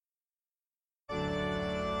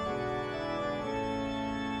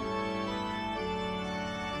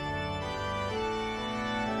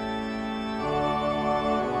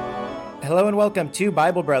Hello and welcome to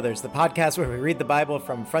Bible Brothers, the podcast where we read the Bible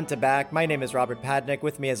from front to back. My name is Robert Padnick.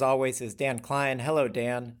 With me, as always, is Dan Klein. Hello,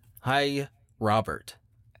 Dan. Hi, Robert.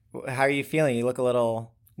 How are you feeling? You look a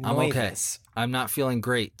little I'm nervous. okay. I'm not feeling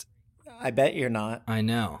great. I bet you're not. I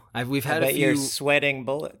know. We've I had bet a few. you're sweating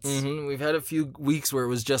bullets. We've had a few weeks where it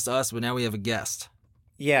was just us, but now we have a guest.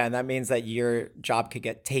 Yeah, and that means that your job could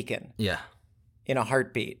get taken Yeah. in a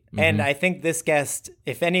heartbeat. And I think this guest,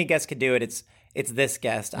 if any guest could do it, it's this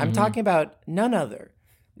guest. I'm talking about none other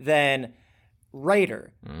than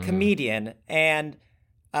writer, comedian, and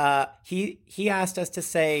he asked us to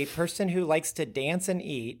say person who likes to dance and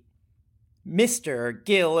eat, Mr.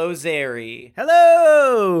 Gil Ozeri.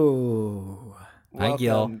 Hello! Hi,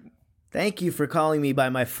 Gil. Welcome, Thank you for calling me by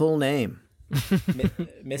my full name.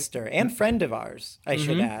 Mr. and friend of ours, I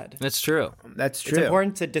should add. That's true. That's It's true.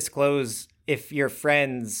 important to disclose if you're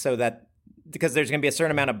friends because there's going to be a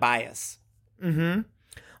certain amount of bias.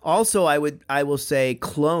 Also, I will say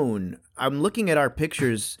clone. I'm looking at our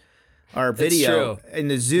pictures, our video true. in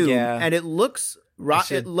the Zoom, Yeah. and it looks,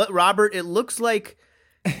 should- Robert, it looks like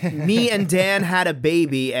me and Dan had a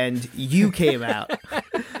baby and you came out.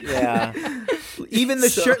 Yeah. Even the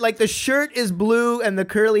shirt is blue and the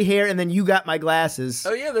curly hair, and then you got my glasses.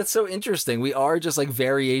 Oh, yeah, that's so interesting. We are just like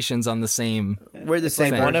variations on the same. We're the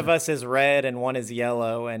same. One person. of us is red and one is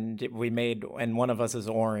yellow, and one of us is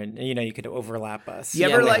orange. You know, you could overlap us. You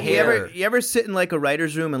Yeah, ever the like hair. you ever sit in like a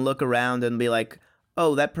writer's room and look around and be like,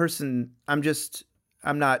 oh, that person, I'm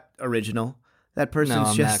not original. That person's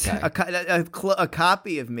I'm just that a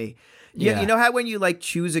copy of me. Yeah. You know how when you like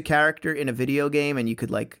choose a character in a video game and you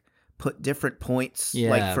could like put different points Yeah,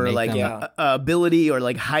 like for make like them- ability or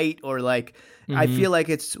like height or like I feel like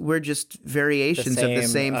we're just variations of the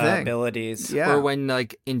same thing. abilities. Yeah. Or when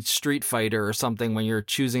like in Street Fighter or something, when you're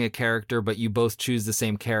choosing a character, but you both choose the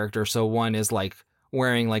same character. So one is like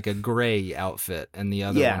wearing like a gray outfit and the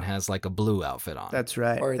other Yeah. one has like a blue outfit on. That's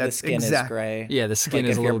right. Or That's the skin is gray. Yeah, the skin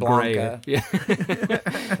Like is if a you're little gray. Blanca.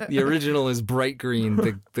 Yeah. The original is bright green.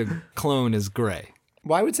 The clone is gray.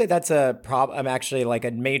 Well, I would say that's a problem. Actually, like a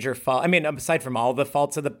major fault. I mean, aside from all the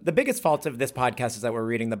faults of the biggest fault of this podcast is that we're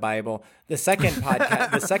reading the Bible. The second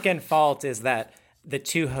the second fault is that the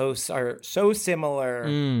two hosts are so similar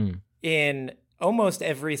in almost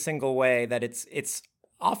every single way that it's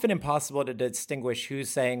often impossible to distinguish who's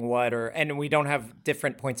saying what, and we don't have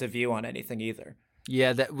different points of view on anything either.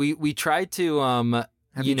 Yeah, that we tried to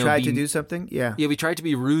Have you tried to do something? Yeah. Yeah, we tried to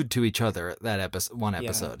be rude to each other that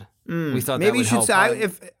episode. We thought Maybe that you would should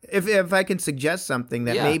help. say if I can suggest something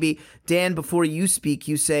that Yeah. maybe Dan, before you speak,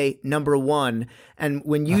 you say number one, and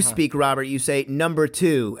when you speak, Robert, you say number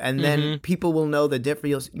two, and then people will know the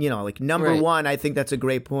difference. You know, like number Right. one. I think that's a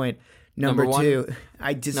great point. Number Number one? two,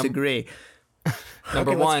 I disagree.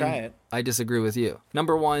 Number Okay, let's one, try it. I disagree with you.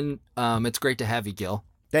 Number one, it's great to have you, Gil.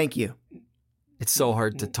 Thank you. It's so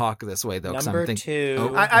hard to talk this way though. 'Cause I'm Number thinking, two.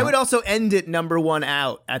 Oh, I would also end it number one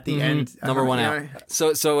out at the end. number one You out.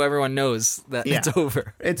 know, So everyone knows that Yeah. it's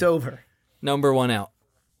over. It's over. Number one out.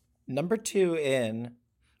 Number two in,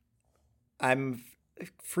 I'm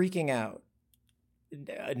freaking out.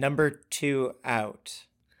 Number two out.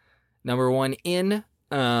 Number one in.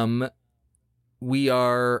 We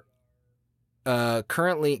are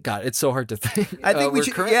currently. God, it's so hard to think. I think we we're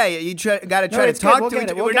should. current- Yeah, you got to try to it's good. talk We'll to get each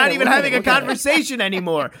it. other. We'll We're get not it. even We'll having get a it. We'll get it. conversation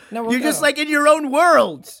anymore. No, we'll You're just go. like in your own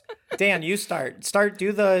world. Dan, you start.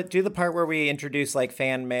 Do the part where we introduce like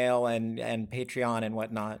fan mail and Patreon and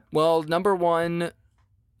whatnot. Well, number one,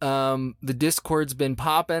 the Discord's been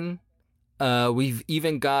popping. We've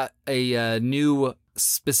even got a new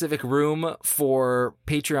specific room for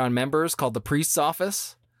Patreon members called the Priest's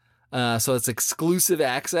Office. So it's exclusive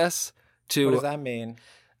access to What does that mean?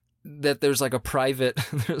 that. There's like a private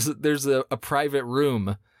there's a private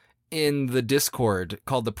room in the Discord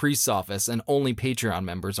called the Priest's Office, and only Patreon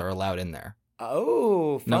members are allowed in there.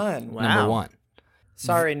 Oh, fun. Wow. Number one.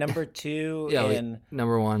 Sorry, number two Yeah, in.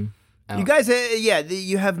 number one. Out. You guys,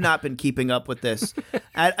 you have not been keeping up with this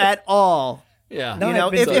at all. Yeah. No, You know,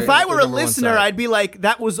 I've been if I were We're a number one listener, side. I'd be like,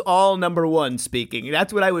 that was all number one speaking.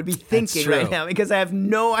 That's what I would be thinking true. right now because I have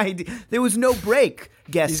no idea. There was no break.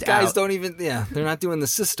 Guest These guys out. don't even, they're not doing the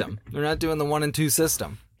system. They're not doing the 1 and 2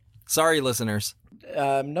 system. Sorry, listeners.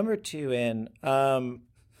 Number two in.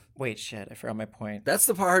 Wait, shit! I forgot my point. That's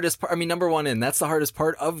the hardest part. I mean, number one in. That's the hardest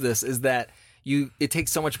part of this is that it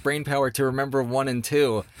takes so much brain power to remember 1 and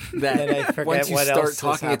 2 Then I that forget once you what start else is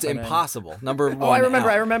talking, it's happening. impossible. Number one. Oh, I remember.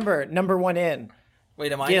 out. I remember. Number one in.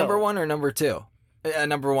 Wait, am I Gil. number one or number two?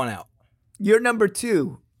 Number one out. You're number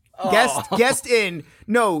two. Oh. Guest in.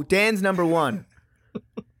 No, Dan's number one.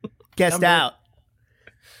 Guest Number- out.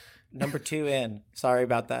 Number 2 in. Sorry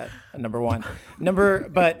about that. Number 1.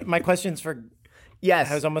 But my question's for.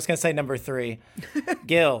 Yes. I was almost gonna say number 3.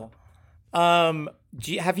 Gil,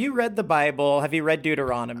 have you read the Bible? Have you read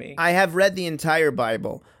Deuteronomy? I have read the entire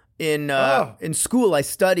Bible. In school, I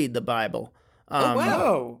studied the Bible.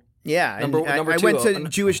 Wow. Yeah, and Number I two, went to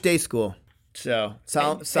Jewish day school. So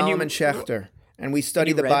Solomon Schechter, and we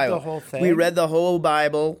studied the read Bible. the whole thing? We read the whole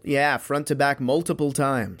Bible, front to back, multiple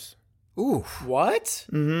times. Ooh. What?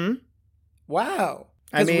 Mm-hmm. Wow.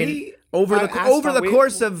 I mean, over the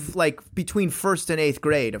course of like between 1st and 8th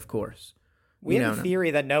grade, of course. We have a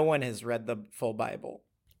theory that no one has read the full Bible.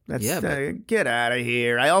 Get out of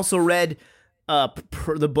here. I also read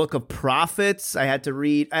the book of prophets. I had to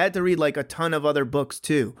read like a ton of other books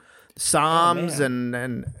too. Psalms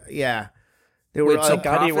and yeah. There were so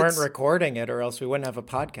God you weren't recording it, or else we wouldn't have a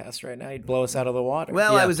podcast right now. You'd blow us out of the water.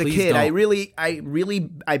 Well, Yeah, I was a please kid.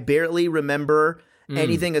 don't. I barely remember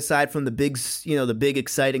anything aside from the big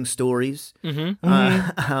exciting stories.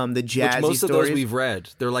 Mm-hmm. The jazzy Which most stories. of those we've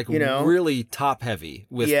read. They're like really top heavy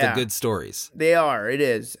with the good stories. They are. It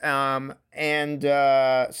is. So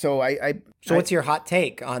So what's your hot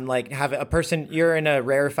take on like have a person? You're in a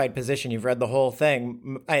rarefied position. You've read the whole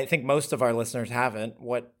thing. I think most of our listeners haven't.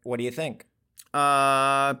 What do you think? there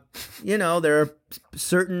are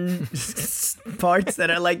certain parts that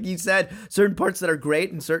are, like you said, certain parts that are great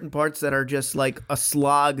and certain parts that are just like a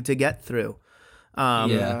slog to get through.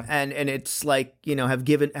 And it's like, have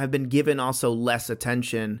been given also less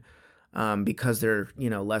attention because they're,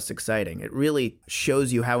 less exciting. It really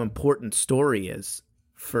shows you how important story is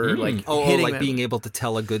for being able to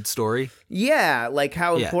tell a good story. Yeah, like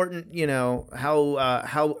how important,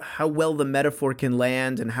 how well the metaphor can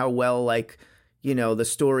land and how well the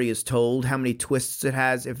story is told, how many twists it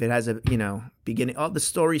has, if it has a, beginning, all the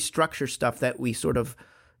story structure stuff that we sort of,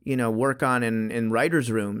 work on in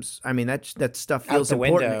writers' rooms. I mean, that stuff feels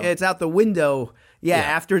important. Window. It's out the window. Yeah,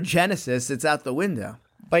 after Genesis, it's out the window.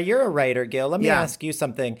 But you're a writer, Gil. Let me ask you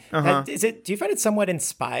something. Uh-huh. Do you find it somewhat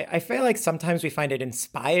inspiring? I feel like sometimes we find it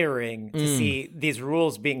inspiring to see these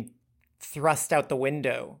rules being thrust out the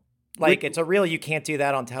window. Like it's a real you can't do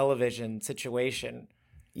that on television situation.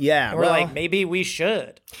 Yeah, and we're like, maybe we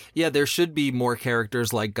should. Yeah, there should be more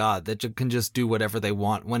characters like God that can just do whatever they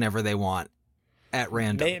want, whenever they want, at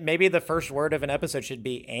random. Maybe the first word of an episode should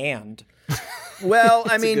be "and." Well,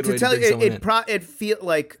 I mean, to tell you, it feel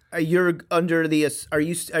like you're under the. Are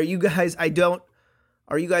you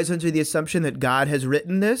guys under the assumption that God has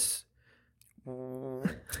written this?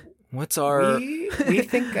 What's our? We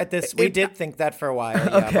think at this. We did think that for a while.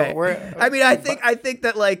 Yeah, okay. But I think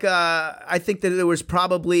that there was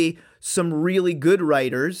probably some really good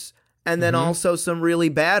writers, and then also some really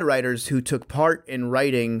bad writers who took part in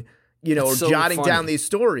writing. Or so jotting funny down these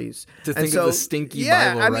stories. To think of the stinky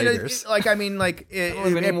Bible writers.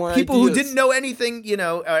 People who didn't know anything,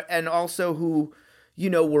 and also who,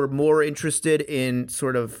 were more interested in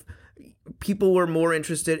people were more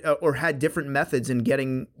interested or had different methods in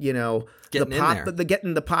getting, getting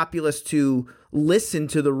the populace to listen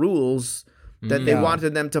to the rules that they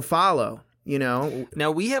wanted them to follow. Now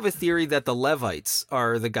we have a theory that the Levites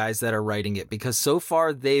are the guys that are writing it because so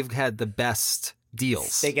far they've had the best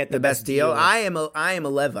deals. They get the best deal. I am a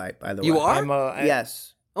Levite, by the way. You are?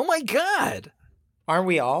 Yes. Oh my God. Aren't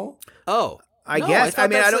we all? Oh, I guess. I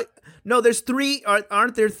don't. No, there's 3.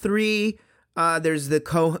 Aren't there 3? There's the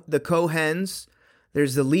Kohens.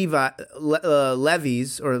 There's the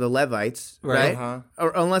Levies or the Levites, right? Uh-huh.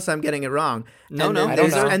 Or unless I'm getting it wrong. No, I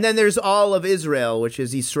don't know. And then there's all of Israel, which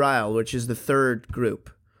is Israel, which is the 3rd group.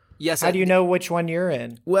 yes. How do you know which one you're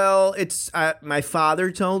in? Well, it's my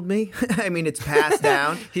father told me. I mean, it's passed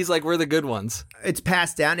down. He's like, we're the good ones. It's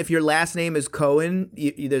passed down. If your last name is Cohen,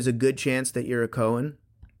 there's a good chance that you're a Cohen.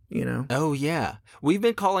 Oh yeah, we've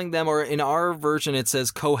been calling them, or in our version, it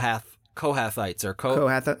says Kohathites or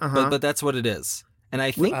Kohath. But that's what it is. And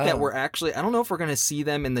I think that we're actually, I don't know if we're going to see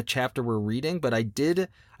them in the chapter we're reading, but I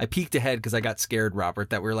peeked ahead because I got scared,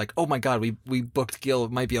 Robert, that we were like, oh my God, we booked Gil.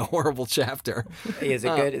 It might be a horrible chapter. Is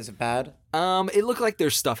it good? Is it bad? It looked like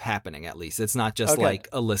there's stuff happening, at least. It's not just like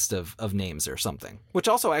a list of names or something, which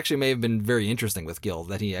also actually may have been very interesting with Gil,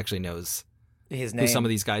 that he actually knows his name, who some of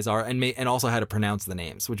these guys are, and also how to pronounce the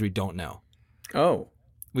names, which we don't know. Oh.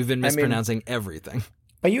 We've been mispronouncing everything.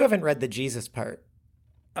 But you haven't read the Jesus part.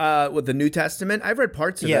 With the New Testament, I've read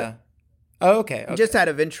parts of it. Yeah. Oh, okay. Just out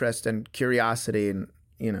of interest and curiosity, and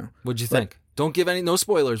What'd you think? Don't give no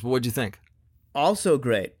spoilers, but what'd you think? Also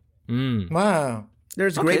great. Wow.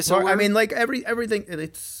 There's great parts. I mean, like everything.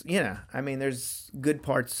 It's I mean, there's good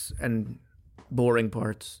parts and boring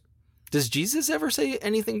parts. Does Jesus ever say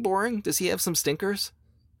anything boring? Does he have some stinkers?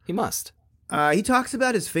 He must. He talks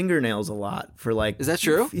about his fingernails a lot for like. Is that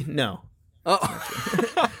true? No. Oh.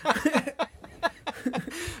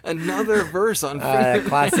 Another verse on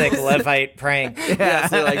Classic Levite prank. Yeah,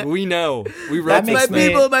 so like we know. We read makes this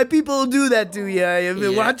me- thing. My people will do that to you. Yeah.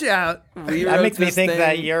 Watch out. We That wrote makes me this think thing.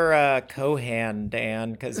 that you're a Kohan,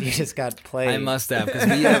 Dan, because you just got played. I must have, because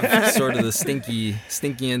we have sort of the stinky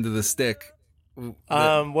end of the stick.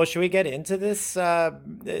 Well, should we get into this bad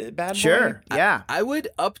boy? Sure. Yeah. I would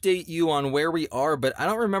update you on where we are, but I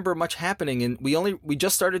don't remember much happening. And we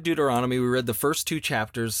just started Deuteronomy. We read the first 2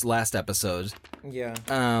 chapters last episode. Yeah.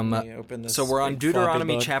 Let me open this So we're on big floppy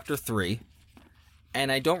Deuteronomy book. chapter 3.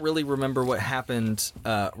 And I don't really remember what happened,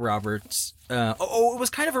 Robert. It was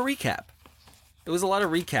kind of a recap. It was a lot of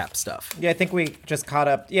recap stuff. Yeah, I think we just caught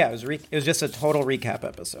up. Yeah, it was just a total recap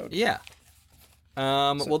episode. Yeah.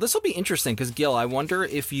 Well, this will be interesting because Gil, I wonder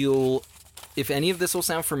if any of this will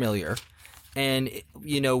sound familiar, and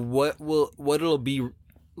what it'll be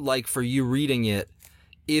like for you reading it,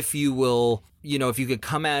 if you will, if you could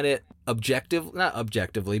come at it not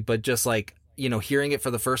objectively, but just like hearing it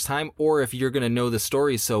for the first time, or if you're going to know the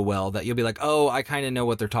story so well that you'll be like, oh, I kind of know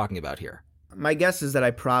what they're talking about here. My guess is that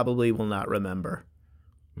I probably will not remember.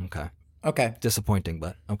 Okay. Disappointing,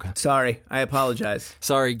 but okay. Sorry. I apologize.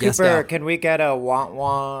 Sorry, guest Cooper, out. can we get a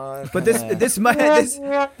wah-wah? But this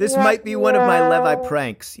might be one of my Levi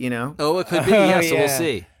pranks, Oh, it could be. Yeah, so we'll yeah.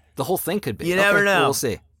 see. The whole thing could be. You never Okay, know. We'll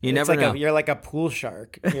see. You It's never like know. you're like a pool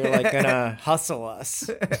shark. You're like gonna hustle us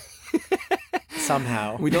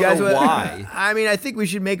somehow. We don't know why. I mean, I think we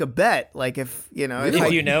should make a bet. Like if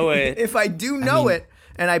if you know it. if I do know it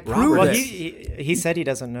and I prove Robert, Well, it. he said he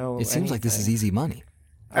doesn't know. It seems like this is easy money.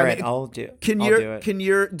 All right, mean, I'll do. Can I'll do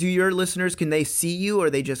it. do your listeners, can they see you or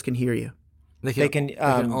they just can hear you? They can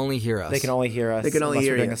only hear us. They can only hear us. They can only unless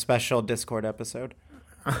hear we're doing you. a special Discord episode.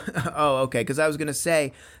 Oh, okay. Because I was going to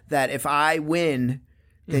say that if I win,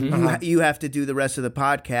 then you have to do the rest of the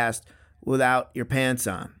podcast without your pants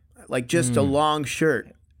on, like just a long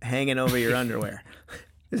shirt hanging over your underwear.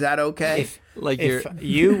 Is that okay? If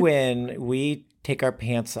you win, we take our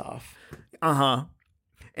pants off.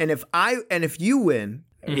 And if you win,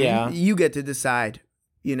 Yeah. you get to decide.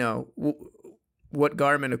 What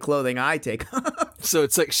garment of clothing I take. So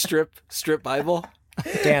it's like strip Bible.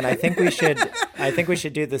 Dan, I think we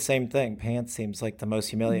should do the same thing. Pants seems like the most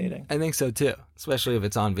humiliating. I think so too, especially if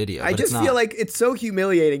it's on video. I but just it's feel not. like it's so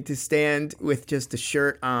humiliating to stand with just a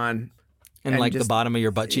shirt on. and like the just- bottom of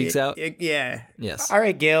your butt cheeks out. Yeah. Yes. All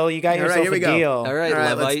right, Gil, you got All right, yourself here we a go. deal. All right, All right,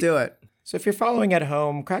 Levite. let's do it. So if you're following at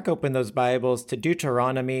home, crack open those Bibles to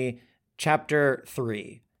Deuteronomy chapter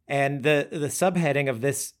 3. And the subheading of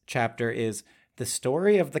this chapter is The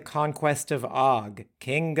Story of the Conquest of Og,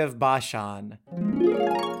 King of Bashan.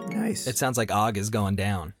 Nice. It sounds like Og is going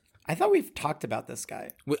down. I thought we've talked about this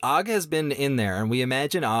guy. Og has been in there, and we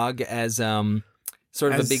imagine Og as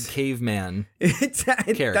sort of As- a big caveman. it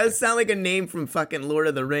Character. does sound like a name from fucking Lord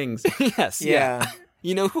of the Rings. Yes. Yeah.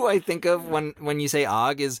 You know who I think of when you say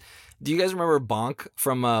Og is? Do you guys remember Bonk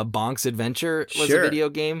from Bonk's Adventure? Was Sure. a video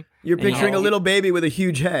game. You're And he picturing had- a little baby with a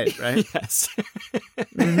huge head, right? Yes.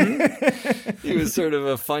 He was sort of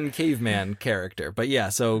a fun caveman character. But yeah,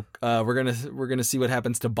 so we're gonna see what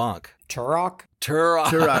happens to Bonk. Turok? Turok.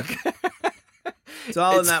 Turok. It's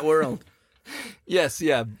all in that world. Yes,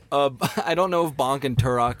 yeah. I don't know if Bonk and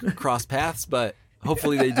Turok cross paths, but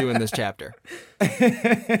hopefully they do in this chapter.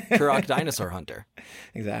 Turok Dinosaur Hunter.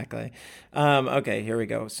 Exactly. Okay, here we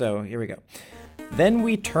go. Then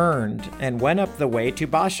we turned and went up the way to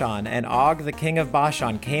Bashan, and Og, the king of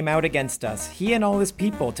Bashan, came out against us, he and all his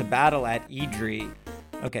people, to battle at Edrei.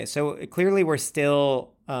 Okay, so clearly we're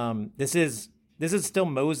still, this is still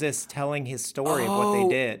Moses telling his story of what they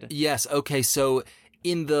did. Yes, okay, so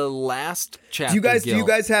in the last chapter, Do you Gil,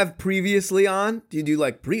 guys have previously on? Do you do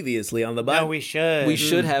like previously on the Bible? No, we should. we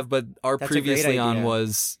should have, but our That's a great previously on idea.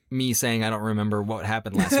 was me saying I don't remember what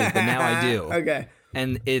happened last week, but now I do. Okay.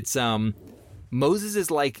 And it's Moses is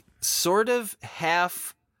like sort of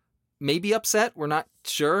half maybe upset, we're not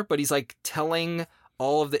sure, but he's like telling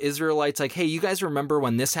all of the Israelites like, hey, you guys remember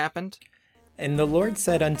when this happened? And the Lord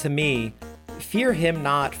said unto me, Fear him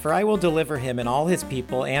not, for I will deliver him and all his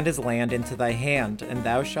people and his land into thy hand, and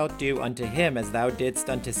thou shalt do unto him as thou didst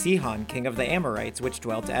unto Sihon, king of the Amorites, which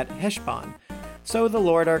dwelt at Heshbon. So the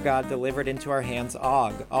Lord our God delivered into our hands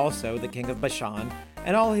Og, also the king of Bashan,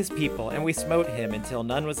 and all his people, and we smote him until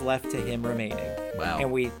none was left to him remaining. Wow.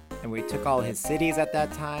 And we took all his cities at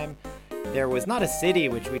that time. There was not a city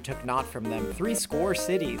which we took not from them, 80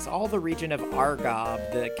 cities, all the region of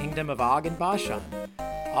Argob, the kingdom of Og and Bashan.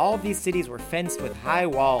 All these cities were fenced with high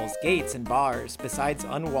walls, gates, and bars, besides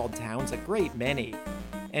unwalled towns, a great many.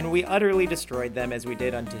 and we utterly destroyed them as we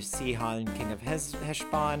did unto Sihon, king of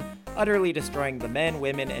Heshbon, utterly destroying the men,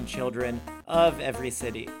 women, and children of every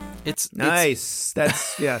city. It's Nice.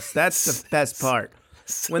 That's the best part.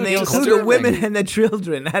 When they It's include the disturbing. women and the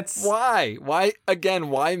children, that's Why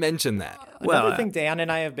why mention that? Well, Another thing Dan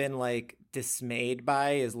and I have been like dismayed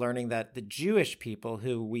by is learning that the Jewish people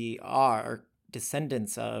who we are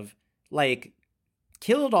descendants of, like,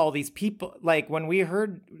 killed all these people. Like, when we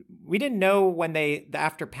didn't know when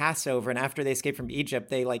after Passover and after they escaped from Egypt,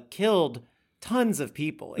 they like killed tons of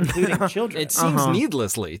people, including children. It seems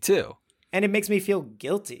needlessly too. And it makes me feel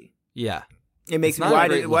guilty. Yeah. it makes It's me. not a Why,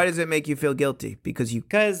 great why look. does it make you feel guilty? Because you.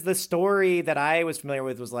 Because the story that I was familiar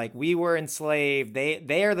with was like, we were enslaved.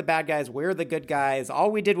 They are the bad guys. We're the good guys.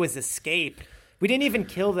 All we did was escape. We didn't even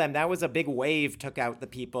kill them. That was a big wave took out the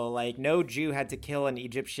people. Like, no Jew had to kill an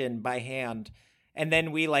Egyptian by hand. And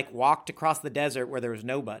then we like walked across the desert where there was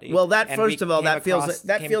nobody. Well, that And first we of all, came that feels across-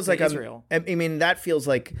 like came to Israel. I mean, that feels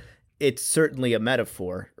like it's certainly a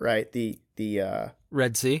metaphor, right? The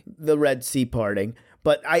Red Sea. Red Sea parting.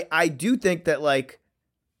 But I do think that like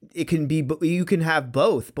it can be, you can have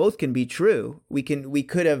both. Both can be true. We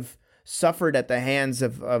could have suffered at the hands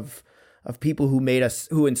of people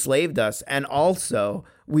who enslaved us, and also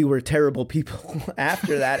we were terrible people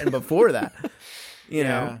after that and before that. You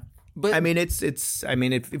know, But I mean, it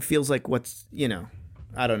feels like what's,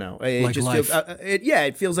 I don't know. It Like just life. feels,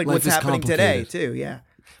 it feels like Life what's is happening today complicated. too. Yeah.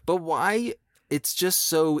 But why it's just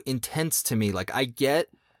so intense to me. Like, I get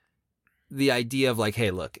the idea of like,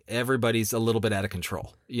 hey, look, everybody's a little bit out of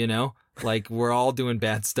control, like we're all doing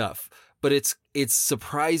bad stuff. But it's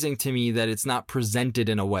surprising to me that it's not presented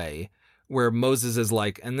in a way where Moses is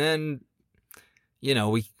like, and then,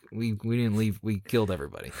 we didn't leave, we killed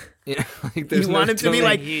everybody. Like, there's You want him to be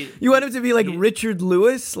like you want him to be like Richard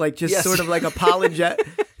Lewis, like just Yes. sort of like apologetic.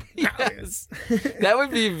 Yes. That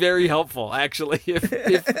would be very helpful, actually.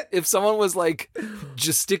 If someone was like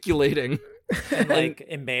gesticulating, and like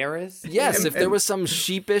embarrassed. yes, if there was some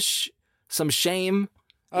some shame.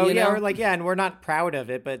 Oh you yeah, know? or like and we're not proud of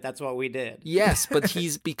it, but that's what we did. Yes, but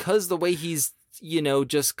because the way he's,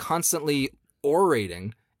 just constantly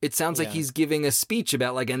orating, it sounds like Yeah. he's giving a speech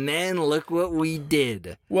about like, and then look what we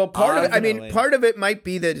did. Well, Definitely. part of it might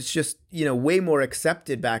be that it's just, way more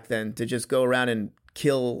accepted back then to just go around and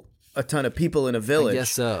kill a ton of people in a village. I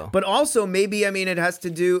guess so. But also maybe, it has to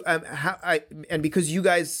do and because you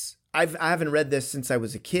guys, I haven't read this since I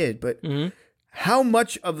was a kid, but how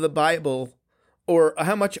much of the Bible or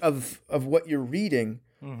how much of what you're reading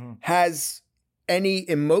has any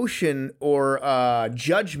emotion or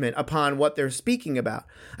judgment upon what they're speaking about?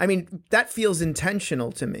 I mean, that feels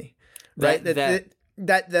intentional to me, right?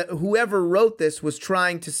 That whoever wrote this was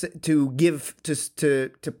trying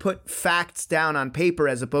to put facts down on paper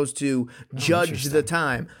as opposed to judge the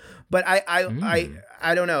time. But I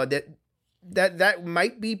don't know, that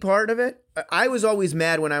might be part of it. I was always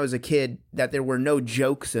mad when I was a kid that there were no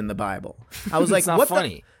jokes in the Bible. I was like, It's not what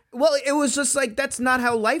funny. Well, it was just like, that's not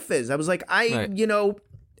how life is. I was like, Right.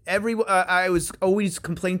 I was always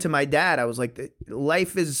complained to my dad. I was like,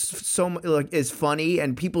 life is is funny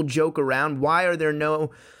and people joke around. Why are there no,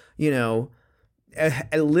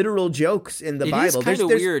 literal jokes in the It Bible? is kind of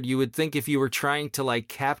There's- weird. You would think if you were trying to like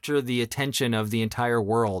capture the attention of the entire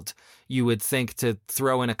world, you would think to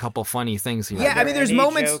throw in a couple funny things here. Yeah, I mean, there's Any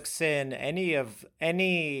moments- jokes in any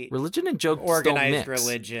Religion and jokes organized don't mix.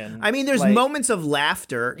 religion. I mean, there's Like, moments of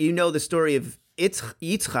laughter. You know the story of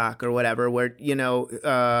Yitzchak or whatever, where you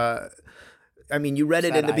read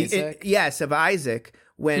it that in the Isaac? yes, of Isaac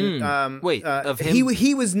when Wait, of him?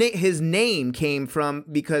 he was his name came from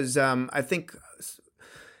because I think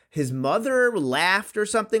his mother laughed or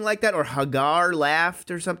something like that, or Hagar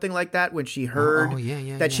laughed or something like that when she heard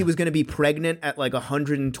that she was going to be pregnant at like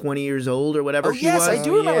 120 years old or whatever Oh she yes, was. I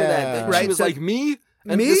do remember yeah. that. Right, She was so- like, me?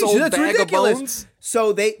 And Me? this old That's bag ridiculous. of bones?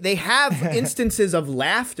 So they have instances of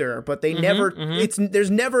laughter, but they never. There's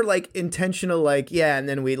never like intentional like and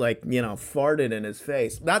then we like farted in his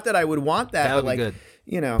face. Not that I would want that. That would but be like,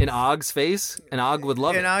 good. In Og's face? And Og would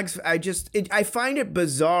love it. I find it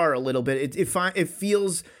bizarre a little bit. It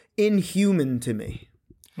feels inhuman to me.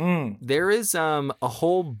 There is a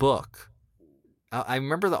whole book. I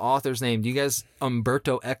remember the author's name. Do you guys,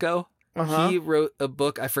 Umberto Eco? Uh-huh. He wrote a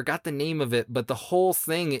book. I forgot the name of it, but the whole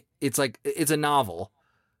thing, it's a novel,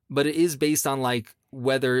 but it is based on like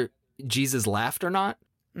whether Jesus laughed or not.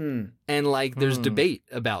 And like there's debate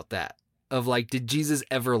about that of like, did Jesus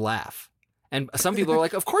ever laugh? And some people are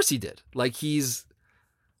like, of course he did. Like he's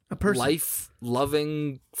A person.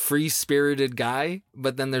 life-loving, free-spirited guy.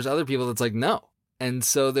 But then there's other people that's like, no. And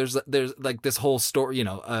so there's like this whole story,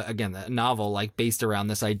 again, a novel like based around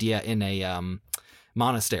this idea in a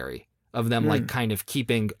monastery of them like kind of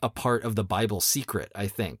keeping a part of the Bible secret, I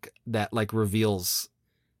think, that like reveals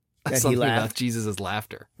That he something about laughed? Jesus'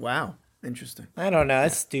 laughter. Wow. Interesting. I don't know.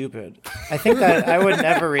 That's stupid. I think that I would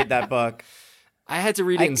never read that book. I had to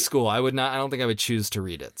read it in school. I don't think I would choose to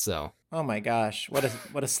read it. So, Oh my gosh, what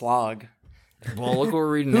a slog. well, look what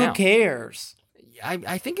we're reading Who now. cares?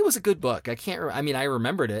 I think it was a good book. I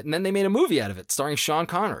remembered it, and then they made a movie out of it starring Sean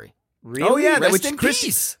Connery. Really? Oh yeah, Rest which in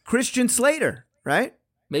peace. Christian Slater, right?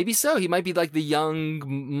 Maybe so. He might be like the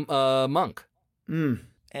young monk.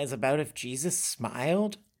 As about if Jesus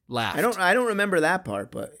smiled? Laughed. I don't remember that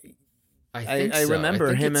part, but I think I so. remember I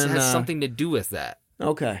think him it and, has something to do with that.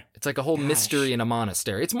 okay. It's like a whole Gosh. mystery in a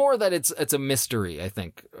monastery. It's more that it's a mystery. I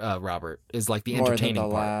think Robert is like the More than entertaining the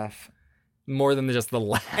part, laugh. more than just the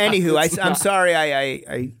laugh. Anywho, It's I'm not- sorry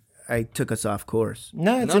I took us off course.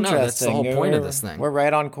 No, it's No, interesting. that's the whole point of this thing. We're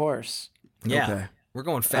right on course. Yeah, Okay. we're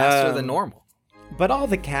going faster than normal. But all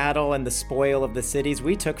the cattle and the spoil of the cities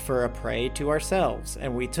we took for a prey to ourselves,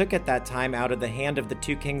 and we took at that time out of the hand of the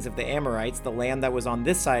 2 kings of the Amorites the land that was on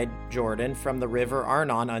this side Jordan, from the river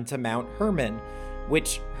Arnon unto Mount Hermon,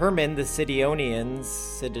 which Hermon the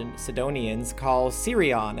Sidonians call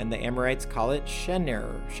Sirion, and the Amorites call it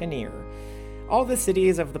Shenir. All the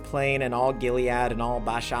cities of the plain, and all Gilead, and all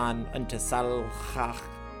Bashan unto Salchach,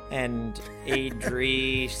 and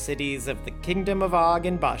Adri, cities of the kingdom of Og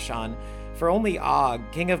and Bashan. For only Og,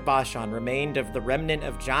 king of Bashan, remained of the remnant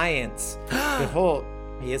of giants. Behold,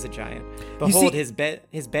 he is a giant. Behold, his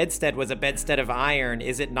bedstead was a bedstead of iron.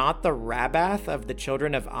 Is it not the Rabbath of the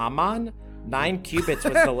children of Ammon? 9 cubits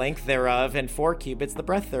was the length thereof, and 4 cubits the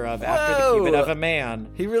breadth thereof, after the cubit Whoa. of a man.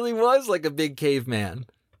 He really was like a big caveman.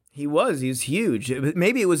 He was huge.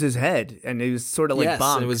 Maybe it was his head, and it was sort of like Yes,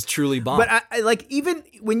 bonk. it was truly bonk. But I like, even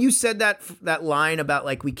when you said that line about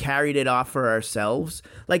like we carried it off for ourselves,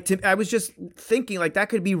 like I was just thinking like that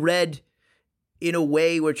could be read in a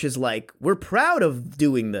way which is like we're proud of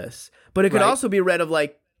doing this, but it could Right. also be read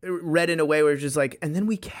in a way where it's just like, and then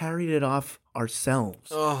we carried it off ourselves.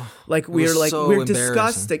 Oh, Like was we're so we're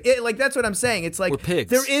embarrassing. disgusting. Like that's what I'm saying. It's like We're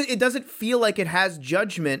pigs. it doesn't feel like it has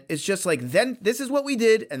judgment. It's just like, then this is what we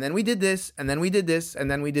did, and then we did this, and then we did this, and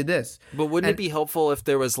then we did this. But wouldn't And- it be helpful if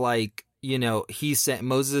there was like,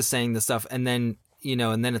 Moses is saying this stuff, and then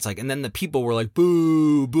and then it's like, and then the people were like,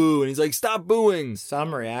 boo, boo, and he's like, stop booing.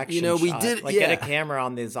 Some reaction. We shot. did- like yeah. get a camera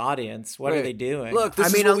on this audience. What are Right. they doing? Look, this I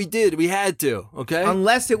is mean, what we did. We had to. Okay.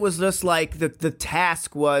 Unless it was just like the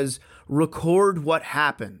task was record what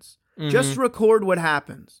happens. Mm-hmm. Just record what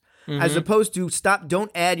happens. As opposed to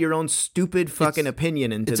don't add your own stupid fucking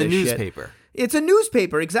opinion into it's this a shit. newspaper. It's a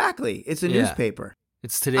newspaper, exactly. It's a Yeah. newspaper.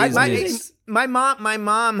 It's today's news. My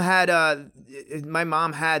mom had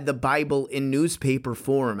the Bible in newspaper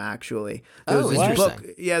form. Actually, there Oh, was this book.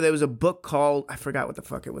 interesting. Yeah, there was a book called, I forgot what the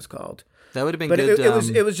fuck it was called. That would have been But good.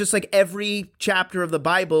 it was just like every chapter of the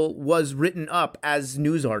Bible was written up as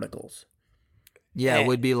news articles. yeah, it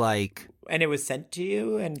would be like, And it was sent to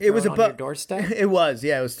you, and It was a thrown on your book. doorstep. It was,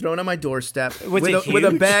 yeah. It was thrown on my doorstep Was it with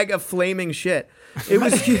a huge? bag of flaming shit. It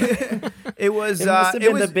was. It was. It must have it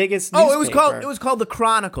been was, the biggest. Oh, it was called. newspaper. It was called the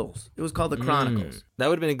Chronicles. It was called the Chronicles. that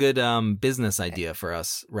would have been a good business idea for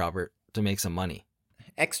us, Robert, to make some money.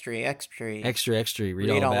 extra. Extra, read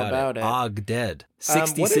Read all all about it. about it. Og dead.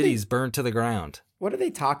 60 what are they- cities burned to the ground. What are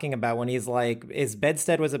they talking about when he's like, "His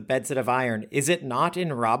bedstead was a bedstead of iron"? Is it not in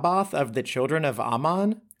Rabbath of the children of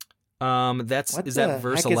Ammon? What Is the that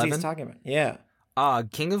verse heck is 11? he talking about? Yeah,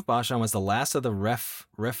 Og, king of Bashan, was the last of the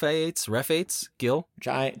Rephates, Gil?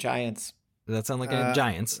 giants. Does that sound like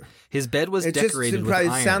giants? His bed was It just decorated with probably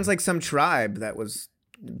iron. sounds like some tribe that was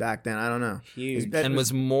back then. I don't know. Huge. His bed and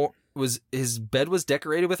his bed was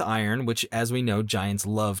decorated with iron, which, as we know, giants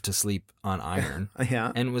love to sleep on iron,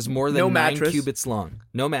 yeah. and was more than No 9 mattress. cubits long.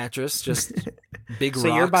 No mattress, just big So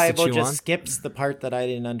rocks your Bible to chew just on. skips the part that I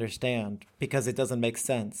didn't understand because it doesn't make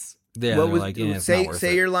sense. Yeah, What they're was like, yeah, it's say not worth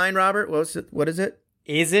say it. your line, Robert? What is it?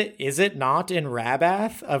 Is it not in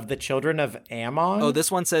Rabbath of the children of Ammon? Oh, this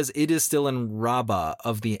one says it is still in Rabbah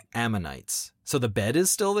of the Ammonites. So the bed is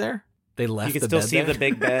still there. They left. you can the still bed see there? the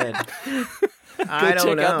big bed. I don't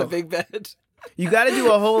Check know. out the big bed. You got to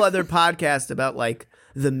do a whole other podcast about like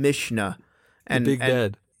the Mishnah and big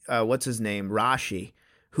bed. What's his name? Rashi.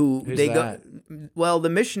 Who Who's they that? go? Well, the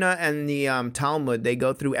Mishnah and the Talmud, they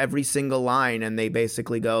go through every single line and they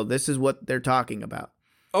basically go, "This is what they're talking about."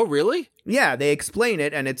 Oh, really? Yeah, they explain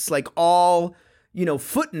it, and it's like all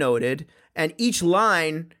footnoted, and each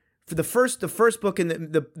line for the first book in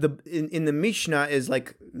the Mishnah is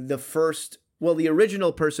like the first Well, the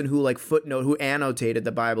original person who who annotated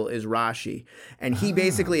the Bible is Rashi, and he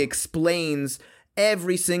basically explains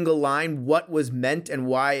every single line, what was meant and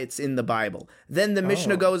why it's in the Bible. Then the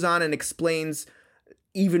Mishnah goes on and explains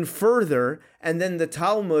even further, and then the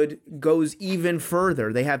Talmud goes even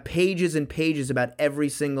further. They have pages and pages about every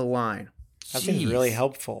single line. That seems really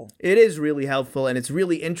helpful. It is really helpful, and it's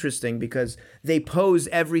really interesting because they pose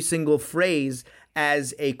every single phrase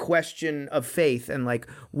as a question of faith and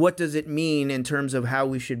what does it mean in terms of how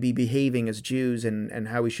we should be behaving as Jews and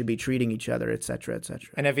how we should be treating each other, etc., etc.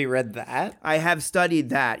 And have you read that? I have studied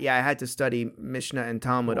that. Yeah, I had to study Mishnah and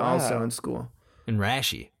Talmud also in school. And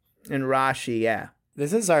Rashi. And Rashi, yeah.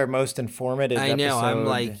 This is our most informative I know. episode. I'm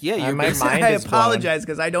like, yeah, you're my missing- mind I is apologize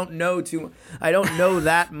because I don't know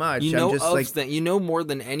that much. You know I'm just you know more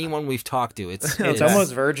than anyone we've talked to. It's blown. It's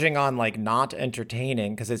almost verging on not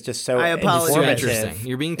entertaining because it's just so I apologize. too informative. interesting.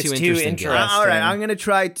 You're being too It's interesting. Too Gil. interesting. all right.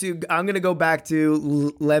 I'm gonna go back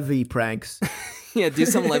to Levy pranks. Yeah, do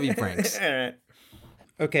some Levy pranks. All right.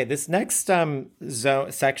 Okay, this next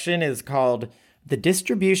section is called "The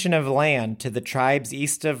Distribution of Land to the Tribes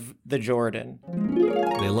East of the Jordan."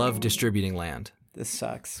 They love distributing land. This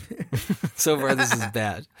sucks. So far, this is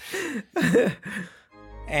bad.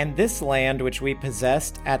 And this land which we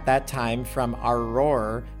possessed at that time from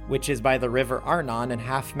Aror, which is by the river Arnon and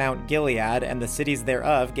half Mount Gilead, and the cities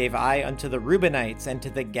thereof, gave I unto the Reubenites and to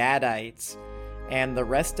the Gadites. And the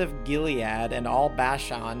rest of Gilead and all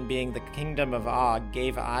Bashan, being the kingdom of Og,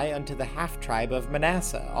 gave I unto the half-tribe of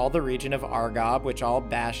Manasseh, all the region of Argob, which all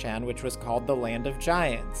Bashan, which was called the land of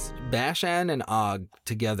giants. Bashan and Og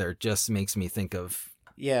together just makes me think of...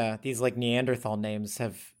 Yeah, these Neanderthal names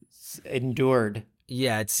have endured.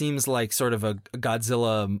 Yeah, it seems like sort of a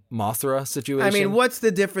Godzilla Mothra situation. I mean, what's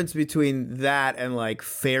the difference between that and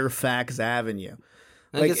Fairfax Avenue?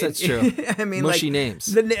 I guess that's true. I mean, mushy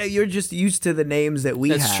names. You're just used to the names that we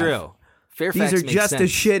have. That's true. Fairfax These are makes just sense. as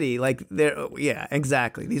shitty. They're yeah,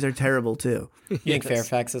 exactly. These are terrible too. You think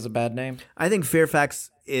Fairfax is a bad name? I think Fairfax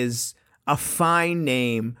is a fine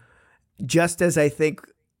name, just as I think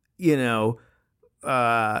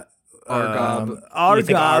Argob. You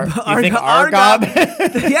think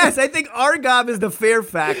Argob? Yes, I think Argob is the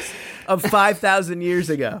Fairfax of 5,000 years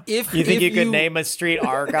ago. You think you could name a street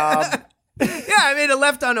Argob? Yeah, I made a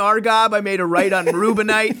left on Argob. I made a right on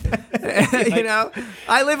Reubenite.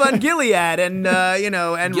 I live on Gilead and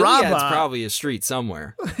and Gilead's Rabbah. probably a street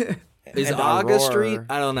somewhere. Is And Og a Aurora. street?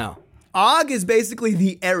 I don't know. Og is basically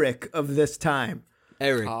the Eric of this time.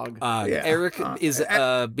 Eric. Og. Yeah. Eric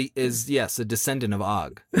is yes a descendant of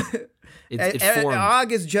Og. It formed.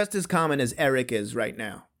 Og is just as common as Eric is right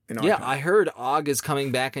now. In our Yeah, time. I heard Og is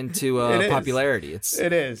coming back into It is. popularity. It's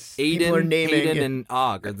It is. People are Aiden, naming Hayden, it. and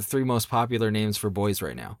Og are the three most popular names for boys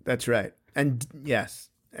right now. That's right. And yes.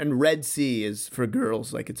 And Red Sea is for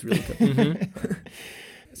girls. It's really good.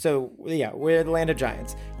 So, yeah, we're the land of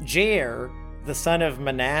giants. Jair, the son of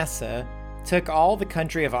Manasseh, took all the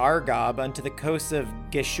country of Argob unto the coasts of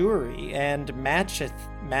Geshuri and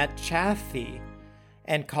Machathi,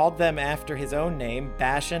 and called them after his own name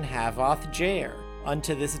Bashan Havoth Jair,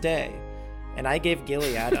 unto this day. And I gave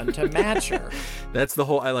Gilead unto Machir. That's the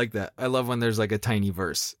whole. I like that. I love when there's a tiny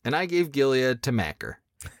verse. And I gave Gilead to Macher.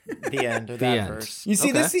 The end of The that end. verse. You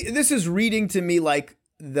see, Okay. this is reading to me like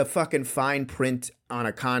the fucking fine print on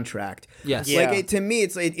a contract. Yes. Yeah. To me,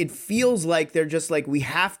 it feels like they're just we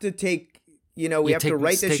have to take, we have to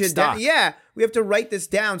write this take shit stock. down. Yeah, we have to write this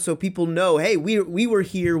down so people know, hey, we were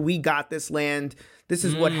here, we got this land. This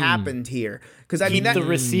is what happened here. Because I mean, Keep the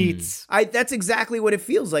receipts. that's exactly what it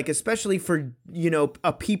feels like, especially for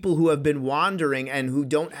a people who have been wandering and who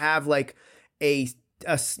don't have a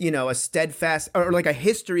steadfast or a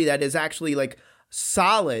history that is actually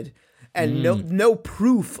solid and no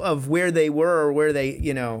proof of where they were or where they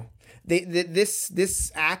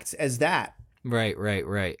this acts as that. Right.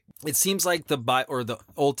 It seems like the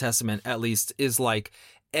Old Testament at least is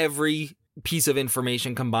every piece of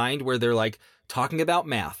information combined, where they're talking about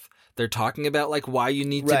math. They're talking about like why you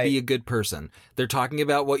need to Right. be a good person. They're talking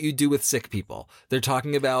about what you do with sick people. They're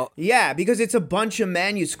talking about Yeah, because it's a bunch of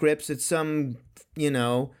manuscripts. It's some,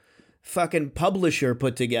 fucking publisher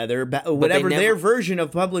put together, whatever never- their version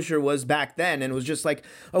of publisher was back then, and it was just like,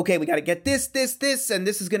 okay, we got to get this, and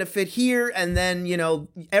this is going to fit here, and then,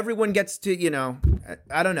 everyone gets to,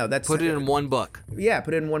 I don't know. That's put it in one book. Yeah,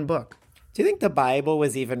 put it in one book. Do you think the Bible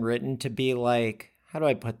was even written to be how do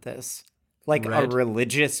I put this? Like Read? a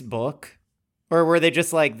religious book? Or were they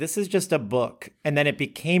just this is just a book and then it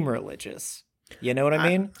became religious? You know what I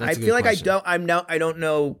mean? That's a I good feel like question. I don't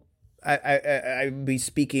know. I'd be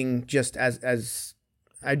speaking just as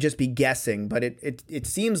I'd just be guessing, but it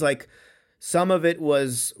seems like Some of it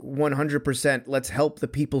was 100% let's help the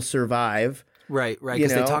people survive. Right. You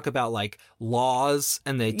Because they know? talk about like laws,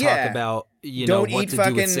 and they Yeah. talk about Don't what eat to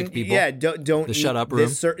fucking do with sick people. yeah. Don't The eat shut up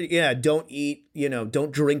this room. don't eat.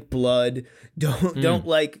 Don't drink blood. Don't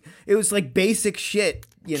like. It was like basic shit.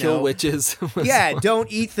 Kill witches. Yeah,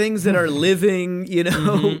 don't eat things that are living.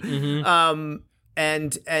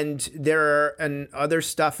 And there are and other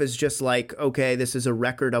stuff is just like, okay, this is a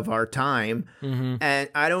record of our time. And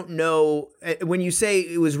I don't know when you say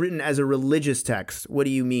it was written as a religious text, what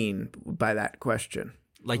do you mean by that question?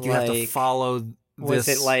 Like you have to Like, follow. Was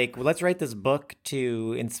this. it like, well, let's write this book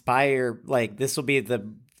to inspire, like, this will be the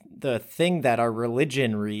thing that our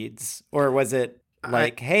religion reads? Or was it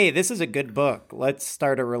like, hey, this is a good book. Let's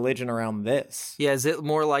start a religion around this? Yeah, is it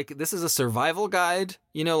more like this is a survival guide?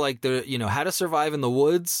 Like how to survive in the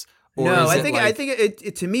woods? Or No, is I it think like,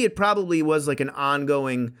 it to me it probably was like an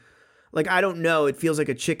ongoing, like, I don't know, it feels like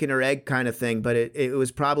a chicken or egg kind of thing, but it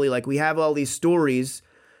was probably like we have all these stories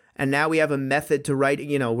and now we have a method to write,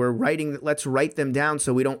 we're writing, let's write them down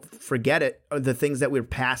so we don't forget it, or the things that we're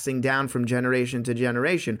passing down from generation to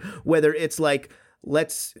generation. Whether it's like,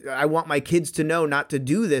 I want my kids to know not to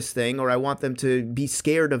do this thing, or I want them to be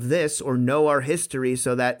scared of this or know our history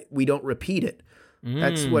so that we don't repeat it.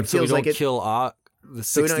 That's what so we feels don't like it. kill the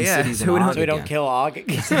 60 we don't- yeah, cities so in we don't- Og So we don't again. kill Og. We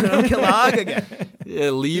don't kill Og again. Yeah,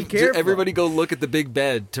 leave. Be careful. Everybody go look at the big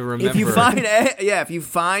bed to remember. If you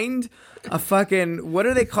find a fucking, what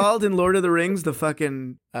are they called in Lord of the Rings? The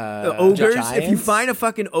fucking the ogres. If you giants? find a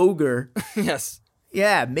fucking ogre, Yes.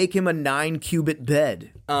 yeah, make him a 9-cubit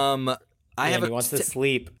bed. I have And he wants to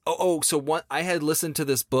sleep. I had listened to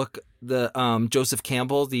this book, the Joseph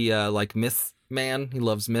Campbell, the like myth man. He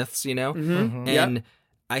loves myths, Mm-hmm. and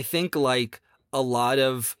I think like a lot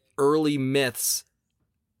of early myths,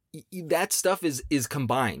 that stuff is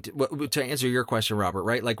combined. To answer your question, Robert,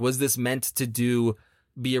 right? Like, was this meant to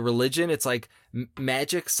be a religion? It's like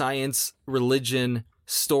magic, science, religion,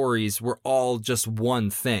 stories were all just one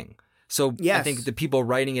thing. So I Yes. think the people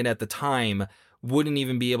writing it at the time wouldn't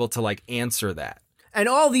even be able to like answer that. And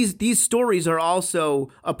all these stories are also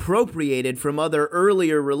appropriated from other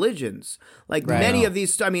earlier religions. Like many of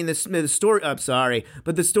these, I mean, the story. I'm sorry,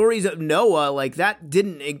 but the stories of Noah, like that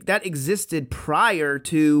existed prior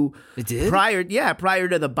to. It did? prior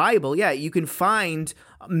to the Bible. Yeah, you can find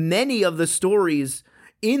many of the stories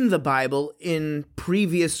in the Bible in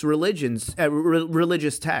previous religions,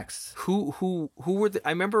 religious texts. Who were I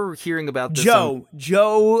remember hearing about this.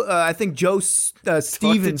 Joe, I think Joe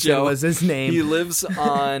Stevenson Joe. was his name. He lives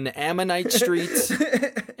on Ammonite Street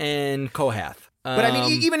in Kohath. But I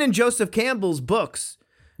mean, even in Joseph Campbell's books,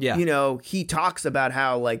 yeah, he talks about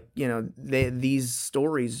how, like, these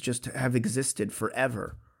stories just have existed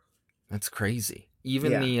forever. that's crazy.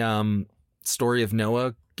 Even Yeah. the story of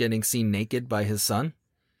Noah getting seen naked by his son.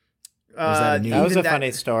 Was that a new- That was a even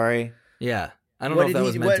funny story. Yeah, I don't know if that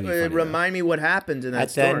was meant to be funny. though. Remind me what happened in that At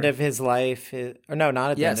the story. end of his life, or no,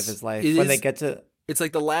 not at the end of Yes, his life. it When is- they get to It's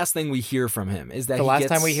like the last thing we hear from him is that the he last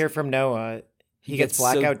gets, time we hear from Noah, he gets so-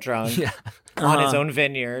 blackout drunk Yeah, on his own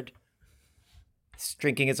vineyard,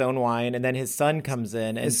 drinking his own wine, and then his son comes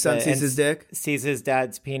in and His son sees his dick? sees his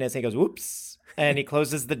dad's penis, and he goes, "Whoops!" and he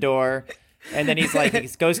closes the door, and then he's like, he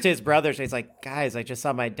goes to his brothers, and he's like, "Guys, I just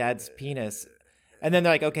saw my dad's penis," and then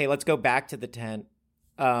they're like, "Okay, let's go back to the tent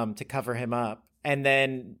to cover him up," and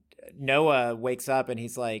then Noah wakes up and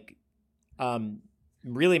he's like,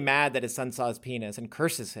 really mad that his son saw his penis and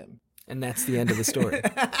curses him. and that's the end of the story.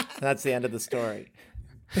 That's the end of the story.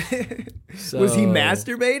 So, Was he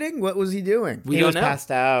masturbating? What was he doing? We He don't was know.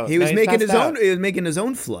 passed out. He was No, he's making his passed out. own. He was making his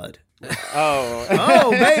own flood. Oh.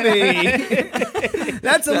 Oh, baby.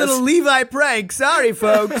 That's a little Levi prank. Sorry,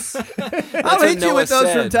 folks. I'll what hit you Noah with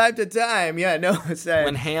those from said. time to time. Yeah, Noah said.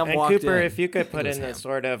 When Ham And walked Cooper, in, if you could put it was in a Ham.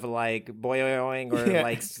 sort of like boing or Yeah.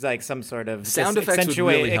 like some sort of Sound effects would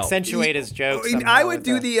really help. accentuate his jokes. I somehow would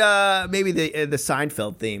with do a- maybe the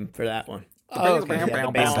Seinfeld theme for that one. Oh, okay, yeah,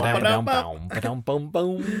 the bass line.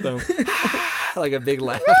 like a big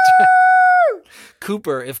laugh.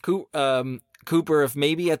 Cooper, if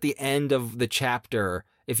maybe at the end of the chapter,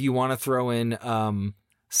 if you want to throw in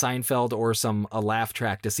Seinfeld or a laugh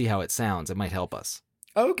track to see how it sounds, it might help us.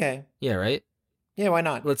 Okay. Yeah, right? Yeah, why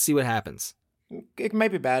not? Let's see what happens. It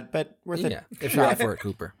might be bad, but worth Yeah, it. if you're up for it,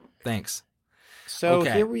 Cooper. Thanks. So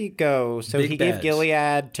Okay. here we go. So Big he gave beds.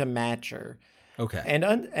 Gilead to Matcher. Okay. And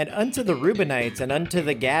unto the Reubenites and unto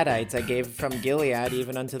the Gadites I gave from Gilead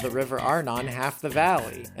even unto the river Arnon half the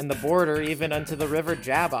valley, and the border even unto the river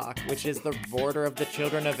Jabbok, which is the border of the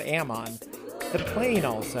children of Ammon. the plain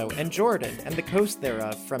also, and Jordan, and the coast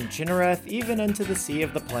thereof, from Chinnereth even unto the sea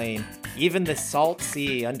of the plain, even the salt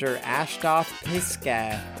sea under Ashdoth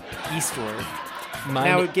Pisgah, eastward.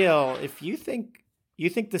 Now, Gil, if you think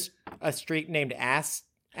this a street named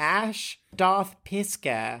Ashdoth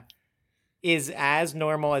Pisgah is as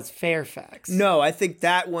normal as Fairfax. No, I think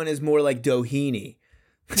that one is more like Doheny.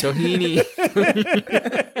 Doheny.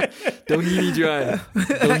 Doheny Drive.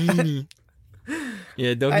 Doheny.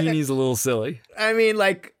 Yeah, Doheny's a little silly. I mean,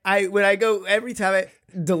 like, when I go every time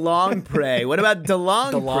DeLong Prey. What about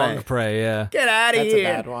DeLong Prey? DeLong Prey, yeah. Get out of here.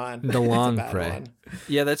 That's a bad one. DeLong Prey.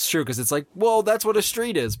 Yeah, that's true, because it's like, well, that's what a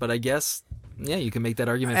street is, but I guess, yeah, you can make that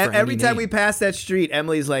argument for every any time name. we pass that street,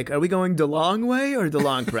 Emily's like, are we going DeLong Way or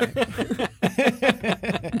DeLong Prey?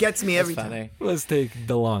 Gets me every time. Let's take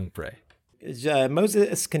DeLong Prey.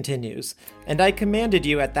 Moses continues, "And I commanded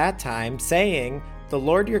you at that time, saying, the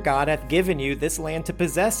Lord your God hath given you this land to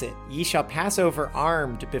possess it. Ye shall pass over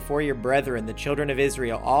armed before your brethren, the children of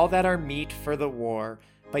Israel, all that are meet for the war.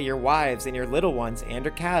 But your wives and your little ones and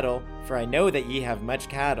your cattle, for I know that ye have much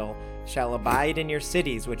cattle, shall abide in your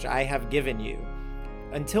cities which I have given you.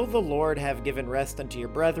 Until the Lord have given rest unto your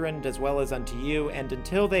brethren, as well as unto you, and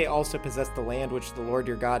until they also possess the land which the Lord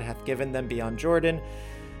your God hath given them beyond Jordan,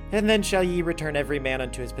 and then shall ye return every man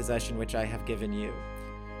unto his possession which I have given you.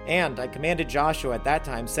 And I commanded Joshua at that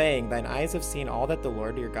time, saying, Thine eyes have seen all that the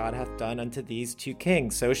Lord your God hath done unto these two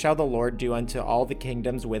kings. So shall the Lord do unto all the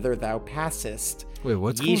kingdoms whither thou passest." Wait,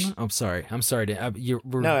 what's going on? I'm sorry.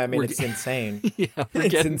 It's insane. Yeah, we're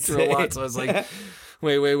getting through a lot. So I was like,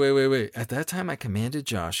 wait. At that time, I commanded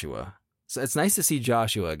Joshua. So it's nice to see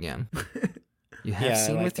Joshua again. You have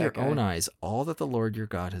seen with your own eyes all that the Lord your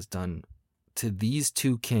God has done to these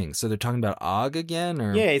two kings. So they're talking about Og again,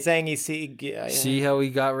 or he's saying see how he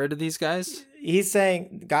got rid of these guys. He's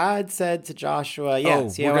saying God said to Joshua,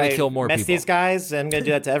 see we're how gonna I kill more mess people. these guys, and I'm gonna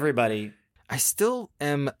do that to everybody. I still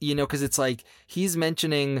am, because it's like he's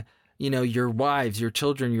mentioning, your wives, your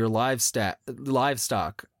children, your livestock.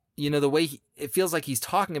 The way it feels like he's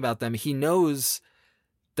talking about them, he knows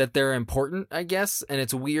that they're important, I guess, and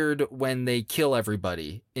it's weird when they kill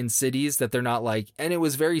everybody in cities that they're not like, and it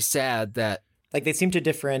was very sad that like they seem to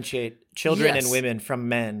differentiate children and women from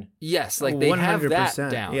men. Yes, like they have that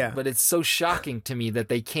 100%, down, yeah. But it's so shocking to me that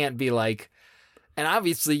they can't be like, and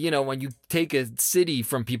obviously, when you take a city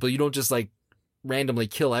from people, you don't just like randomly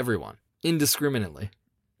kill everyone indiscriminately.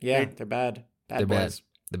 Yeah, they're bad. They're boys. Bad.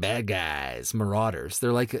 The bad guys, marauders.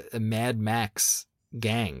 They're like a Mad Max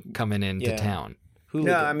gang coming into town.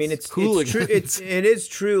 Hooligans. No, I mean it's Hooligans. true. It is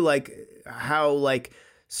true. Like how like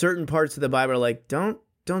certain parts of the Bible are like don't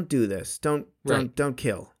do this. Don't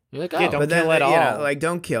kill. You're like, don't kill at all. Like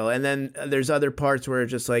don't kill. And then there's other parts where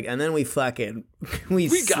it's just like, and then we fucking we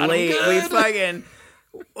got 'em good. we fucking.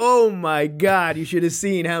 Oh my God! You should have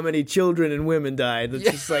seen how many children and women died. It's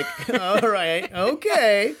just like, all right,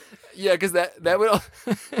 okay. Yeah, because that would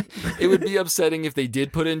it would be upsetting if they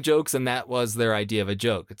did put in jokes and that was their idea of a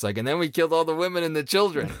joke. It's like, and then we killed all the women and the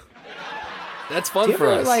children. That's fun for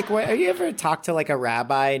us. Have you ever talked to like a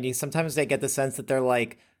rabbi and sometimes they get the sense that they're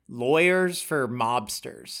like lawyers for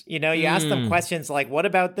mobsters? You ask them questions like, "What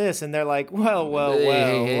about this?" and they're like, "Well,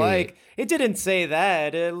 Hey. like it didn't say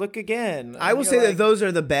that. Look again." I will say that those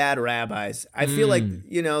are the bad rabbis. I feel like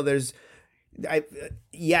there's. I've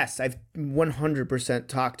 100%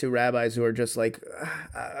 talked to rabbis who are just like,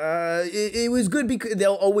 it was good because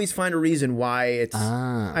they'll always find a reason why it's.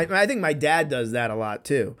 I think my dad does that a lot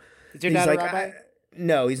too. Is your dad a rabbi?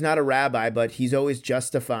 No, he's not a rabbi, but he's always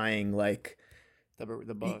justifying like the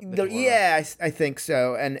book. Yeah, I think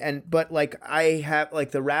so. But like I have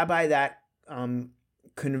like the rabbi that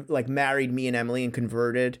married me and Emily and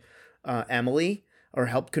converted Emily or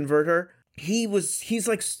helped convert her. He's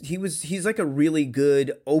like a really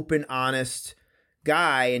good, open, honest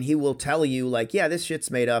guy, and he will tell you like, yeah, this shit's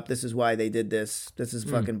made up. This is why they did this. This is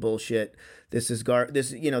fucking bullshit. This is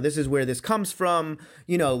this is where this comes from.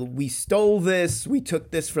 We stole this. We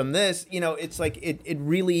took this from this. It's like it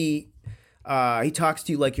really. He talks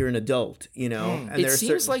to you like you're an adult. And it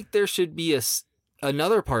seems like there should be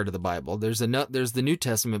another part of the Bible. There's the New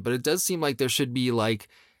Testament, but it does seem like there should be like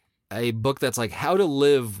a book that's like how to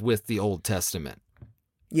live with the Old Testament.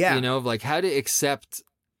 Yeah. Like how to accept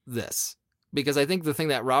this. Because I think the thing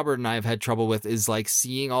that Robert and I have had trouble with is like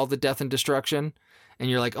seeing all the death and destruction. And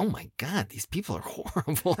you're like, oh my God, these people are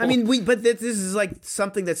horrible. I mean, but this is like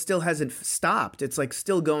something that still hasn't stopped. It's like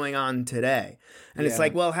still going on today. And it's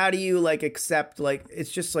like, well, how do you like accept like,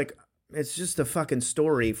 it's just a fucking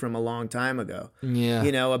story from a long time ago. Yeah.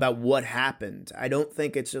 About what happened. I don't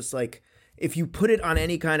think it's just like, if you put it on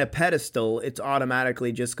any kind of pedestal, it's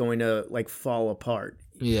automatically just going to like fall apart.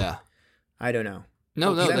 Yeah. I don't know.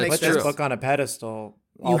 No, that that's makes Put true. this book on a pedestal.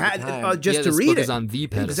 All You the had time. just Yeah, to this read book it is on the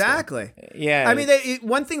pedestal. Exactly. Yeah. I mean,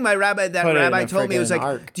 one thing that Put it in rabbi a told me was friggin' like,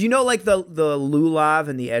 ark. do you know like the lulav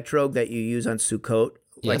and the etrog that you use on Sukkot?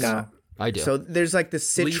 Yes, Like I do. So there's like the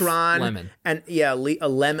citron, lemon. and a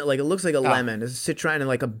lemon. Like it looks like a lemon. There's a citron and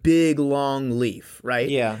like a big long leaf, right?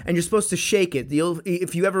 Yeah. And you're supposed to shake it.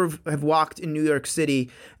 If you ever have walked in New York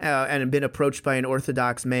City and been approached by an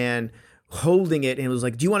Orthodox man holding it and it was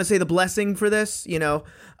like, "Do you want to say the blessing for this?" You know,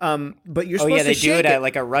 but you're supposed they to do shake it at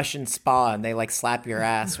like a Russian spa, and they like slap your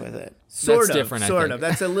ass with it. Sort That's of, different, I sort think. of.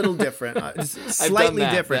 That's a little different. It's done slightly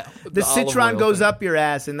that, different. the The olive citron oil goes thing. up your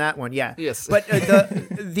ass in that one, yeah. Yes. But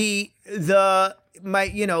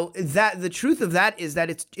the truth of that is that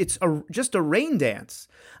it's just a rain dance.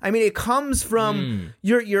 I mean, it comes from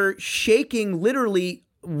you're shaking literally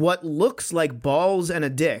what looks like balls and a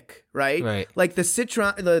dick, right? Right. Like the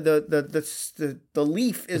citron, the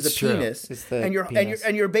leaf is It's a true. penis, It's the and penis.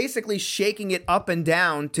 you're basically shaking it up and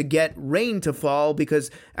down to get rain to fall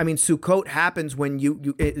because I mean Sukkot happens when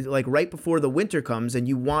like right before the winter comes and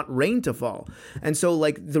you want rain to fall, and so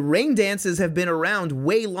like the rain dances have been around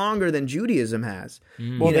way longer than Judaism has. Well,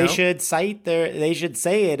 you know? they should cite they should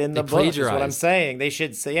say it in the book. Is what I'm plagiarized. saying. They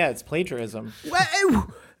should say, yeah, it's plagiarism.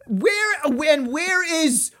 Where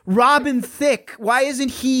is Robin Thicke? Why isn't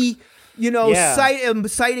he, Yeah.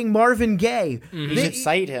 citing Marvin Gaye? You should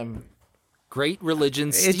cite him. Great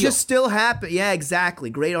religion steal. It just still happened. Yeah, exactly.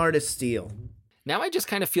 Great artist steal. Now I just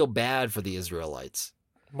kind of feel bad for the Israelites.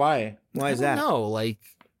 Why? Why is I that? don't know. Like,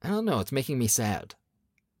 I don't know. It's making me sad.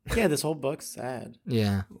 Yeah, this whole book's sad.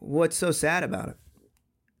 Yeah. What's so sad about it?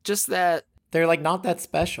 Just that, They're like not that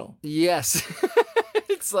special. yes.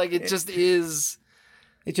 It's like it just is.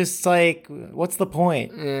 It's just like, what's the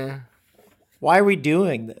point? Eh. Why are we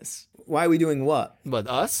doing this? Why are we doing what? But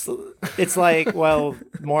us? It's like, well,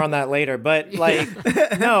 more on that later. But like,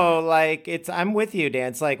 no, like I'm with you, Dan.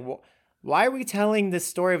 It's like, why are we telling this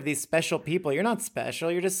story of these special people? You're not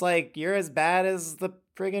special. You're just like, you're as bad as the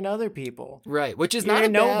friggin' other people. Right. Which is You're not a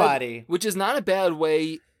nobody. Which is not a bad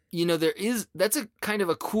way. That's a kind of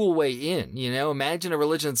a cool way in, imagine a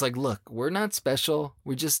religion that's like, look, we're not special.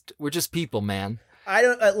 We're just people, man. I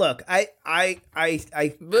don't look. I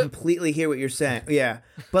completely hear what you're saying. Yeah,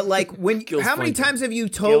 but like Gil's how many pointing. times have you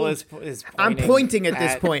Gil told? is I'm pointing at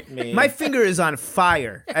this point. me. My finger is on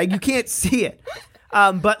fire. You can't see it.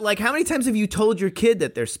 But like, how many times have you told your kid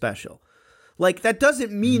that they're special? Like that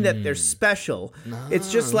doesn't mean that they're special.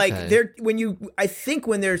 It's just like okay. I think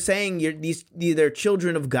when they're saying they're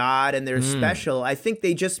children of God and they're special, I think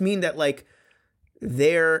they just mean that like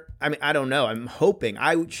I don't know. I'm hoping.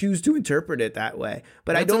 I would choose to interpret it that way.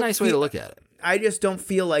 But That's I don't a nice way to look at it. I just don't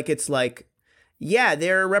feel like it's like, yeah,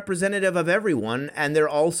 they're a representative of everyone and they're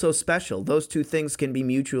also special. Those two things can be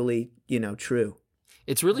mutually, true.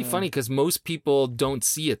 It's really funny because most people don't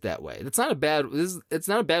see it that way. It's not a bad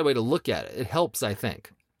way to look at it. It helps, I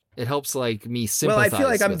think. It helps like me sympathize. Well,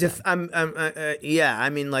 I feel like with I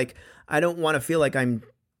mean, like, I don't want to feel like I'm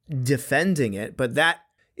defending it, but that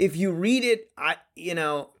if you read it, I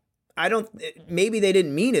don't. Maybe they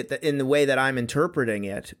didn't mean it in the way that I'm interpreting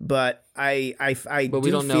it, but I But we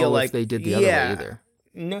do don't feel know like if they did the other way either.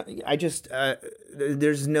 No, I just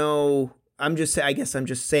there's no. I guess I'm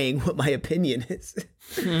just saying what my opinion is.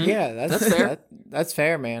 Yeah, That's fair. That's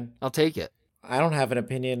fair, man. I'll take it. I don't have an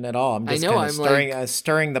opinion at all. I'm just I know, kind of I'm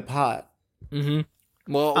stirring the pot. Mm-hmm.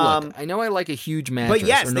 Well, look, I know I like a huge mattress. But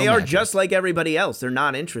yes, or no they are mattress. just like everybody else. They're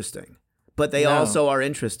not interesting, but they No. also are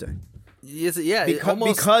interesting Yeah,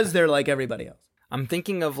 because they're like everybody else. I'm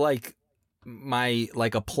thinking of like my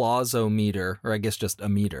applausometer, or I guess just a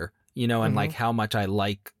meter, and like how much I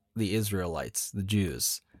like the Israelites, the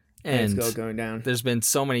Jews. And It's going down. there's been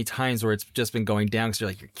so many times where it's just been going down because you're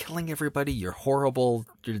like, you're killing everybody, you're horrible,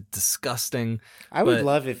 you're disgusting. I would But-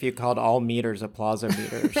 love if you called all meters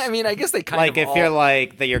meters. I mean, I guess they kind like of if all- you're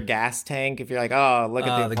like your gas tank, if you're like, oh, look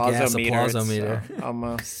at the gas applausometer, it's, applausometer.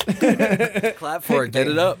 almost. clap for it, get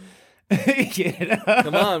it up. Get it up.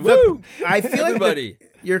 Come on, woo! I feel Everybody.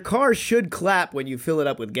 like your car should clap when you fill it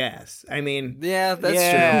up with gas. I mean, Yeah, that's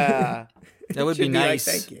yeah. true. That would should be like, nice.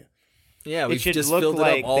 thank you. Yeah, It we've should just look filled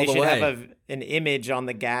like it up all they the should way. have an image on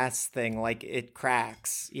the gas thing, like it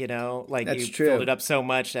cracks. Like That's you true. filled it up so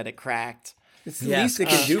much that it cracked. It's the Yes. least it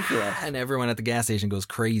can do for us. And everyone at the gas station goes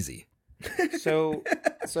crazy. So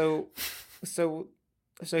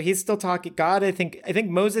he's still talking. God, I think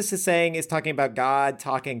Moses is talking about God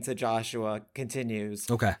talking to Joshua.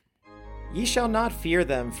 Continues. Okay. Ye shall not fear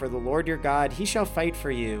them, for the Lord your God, he shall fight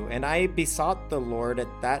for you. And I besought the Lord at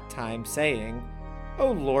that time, saying,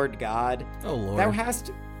 O Lord God, Oh, Lord. thou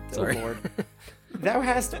hast... Sorry. O Lord, thou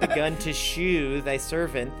hast begun to shew thy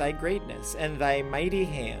servant thy greatness and thy mighty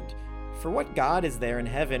hand. For what God is there in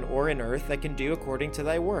heaven or in earth that can do according to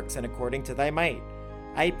thy works and according to thy might?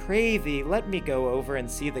 I pray thee, let me go over and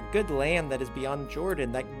see the good land that is beyond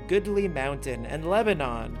Jordan, that goodly mountain, and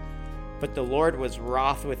Lebanon. But the Lord was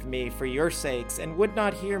wroth with me for your sakes, and would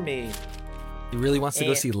not hear me. He really wants to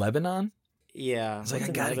go And- see Lebanon? Yeah. He's like, what's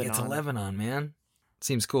I in gotta get to Lebanon, man.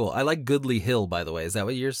 Seems cool. I like Goodly Hill, by the way. Is that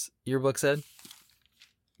what your book said?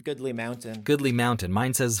 Goodly mountain. Goodly Mountain.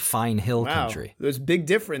 Mine says Fine Hill Wow, Country. there's a big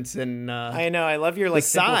difference in. I know. I love your like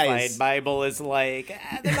size. simplified Bible is like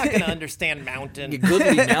they're not going to understand mountain.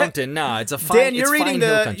 Goodly Mountain. Nah, it's a fine. Dan, it's fine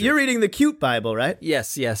hill country. you're reading the cute Bible, right?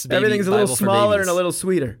 Yes, baby, Everything's a little Bible for smaller babies. and a little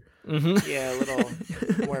sweeter. Yeah, a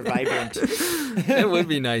little more vibrant. It would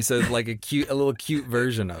be nice, like a little cute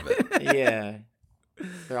version of it. Yeah,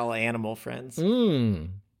 they're all animal friends. Mm.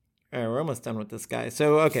 All right, we're almost done with this guy.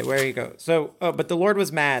 So, okay, where you go? So, but the Lord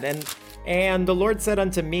was mad, and the Lord said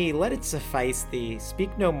unto me, Let it suffice thee.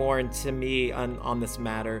 Speak no more unto me on this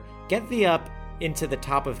matter. Get thee up into the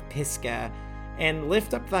top of Pisgah, and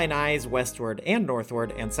lift up thine eyes westward, and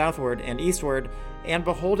northward, and southward, and eastward, and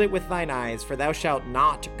behold it with thine eyes, for thou shalt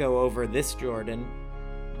not go over this Jordan.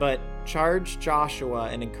 But charge Joshua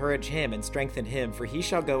and encourage him and strengthen him, for he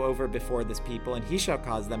shall go over before this people, and he shall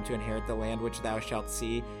cause them to inherit the land which thou shalt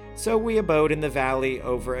see. So we abode in the valley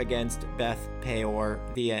over against Beth Peor.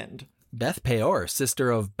 The end. Beth Peor, sister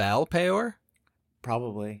of Baal Peor,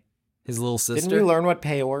 Probably. his little sister. Didn't we learn what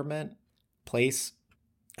Peor meant? Place.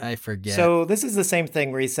 I forget. So this is the same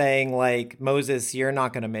thing where he's saying, like, Moses, you're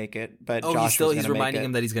not going to make it, but Joshua's he's gonna reminding make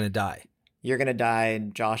him it. that he's going to die. You're going to die,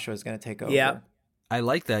 and Joshua's going to take over. Yeah. I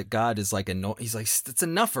like that God is like he's like, it's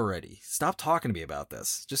enough already. Stop talking to me about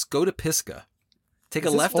this. Just go to Pisgah. Take Is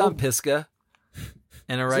a this left whole- on Pisgah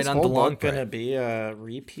and a Is right this on whole book Delongpre. going to be a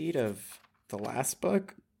repeat of the last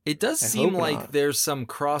book? It does I seem hope like not. there's some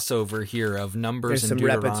crossover here of Numbers There's and some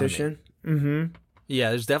Deuteronomy. repetition. Mm-hmm.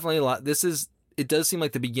 Yeah, there's definitely a lot. It does seem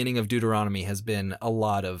like the beginning of Deuteronomy has been a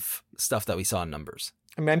lot of stuff that we saw in Numbers.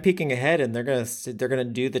 I mean, I'm peeking ahead, and they're gonna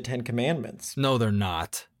do the 10 Commandments. No, they're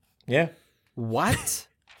not. Yeah, What?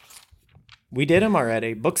 we did them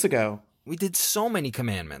already books ago. We did so many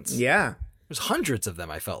commandments. Yeah, There's hundreds of them,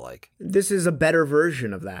 I felt like. this is a better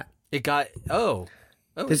version of that. It got,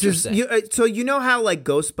 This is interesting. so you know how like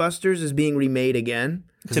Ghostbusters is being remade again.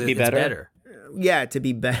 'Cause to be it's better. Yeah, to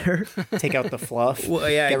be better. Take out the fluff. Well,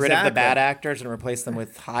 yeah, get rid of the exactly. bad actors and replace them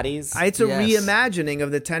with hotties. It's a Yes. reimagining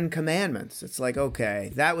of the 10 Commandments. It's like,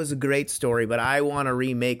 okay, that was a great story, but I want to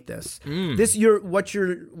remake this. What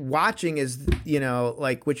you're watching is,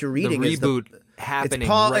 like what you're The reading is reboot happening it's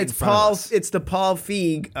Paul. right It's in front Paul. of us. It's the Paul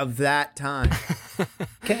Feig of that time.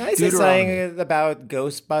 Can I say Deuteronomy. something about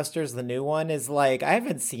Ghostbusters? The new one is like I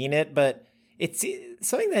haven't seen it, but it's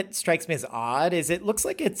something that strikes me as odd. Is it looks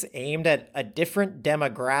like it's aimed at a different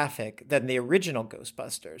demographic than the original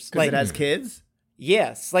Ghostbusters. Because Like it has kids.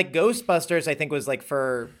 yes, like Ghostbusters, I think was like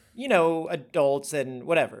for adults and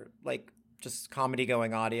whatever, like just comedy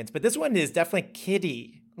going audience. But this one is definitely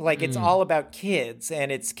kiddie. Like it's all about kids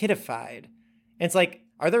and it's kidified. And it's like,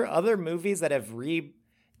 are there other movies that have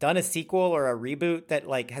done a sequel or a reboot that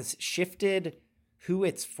like has shifted who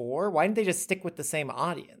it's for? Why didn't they just stick with the same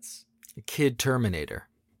audience? Kid Terminator.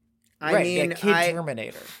 Right, yeah, Kid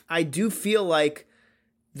Terminator. I do feel like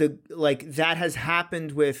that has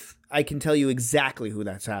happened with. I can tell you exactly who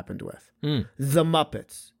that's happened with. The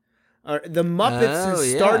Muppets. The Muppets Oh,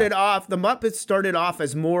 yeah. The Muppets started off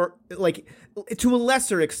as more like to a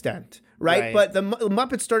lesser extent, right? Right. But the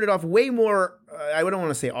Muppets started off way more. I don't want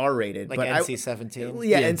to say R-rated, Like but NC-17.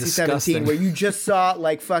 Yeah, Yeah, NC-17, disgusting. where you just saw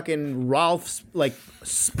like fucking Ralph's like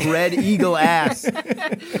spread eagle ass.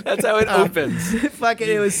 That's how it opens. Fucking,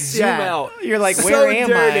 it was Zoom out. You're like, so where am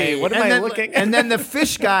dirty. I? What am And I then, looking? And then the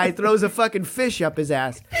fish guy throws a fucking fish up his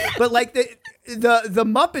ass. But like the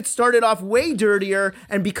Muppets started off way dirtier,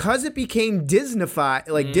 and because it became Disneyfied,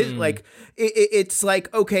 like it's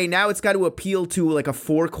like, okay, now it's got to appeal to like a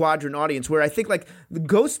 4-quadrant audience. Where I think like the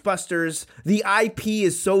Ghostbusters, the IP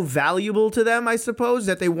is so valuable to them, I suppose,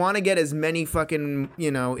 that they want to get as many fucking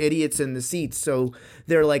idiots in the seats. So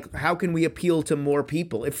they're like, how can we appeal to more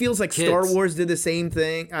people? It feels like Kids. Star Wars did the same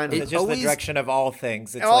thing. I don't know. It's just the direction of all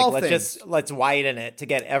things. It's All like things. let's widen it to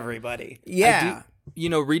get everybody. Yeah.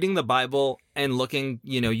 Reading the Bible and looking,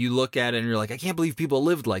 you look at it and you're like, I can't believe people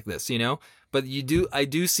lived like this, but I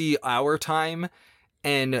do see our time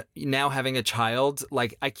And now having a child,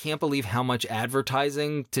 like, I can't believe how much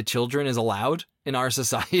advertising to children is allowed in our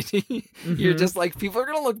society. You're just like, people are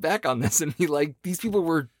going to look back on this and be like, these people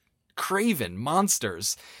were craven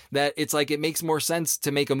monsters, that it's like, it makes more sense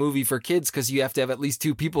to make a movie for kids because you have to have at least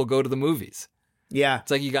 2 people go to the movies. Yeah. It's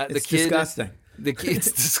like you got the It's kid. disgusting.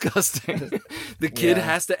 It's disgusting. The kid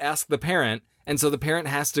has to ask the parent, and so the parent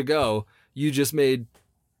has to go. You just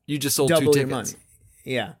sold Double 2 your tickets. money.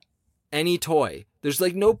 Yeah. Any toy. There's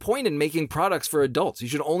like no point in making products for adults. You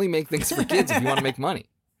should only make things for kids if you want to make money.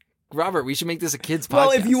 Robert, we should make this a kids podcast.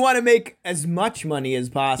 Well, if you want to make as much money as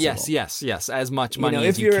possible. Yes, as much money if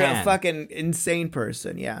as you you're can. a fucking insane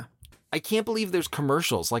person, yeah. I can't believe there's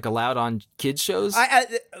commercials like allowed on kids shows.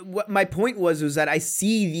 What my point was that I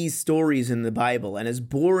see these stories in the Bible, and as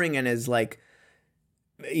boring and as like,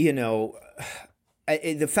 the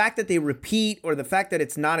fact that they repeat or the fact that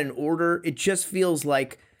it's not in order, it just feels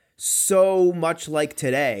like so much like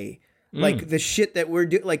today. Like the shit that we're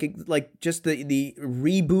doing, like just the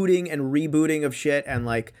rebooting of shit, and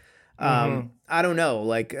like, I don't know,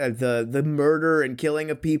 like the murder and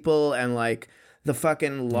killing of people, and like the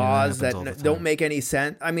fucking laws that don't make any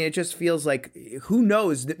sense. I mean, it just feels like, who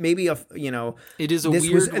knows, that maybe it is a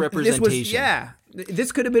weird representation.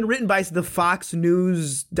 This could have been written by the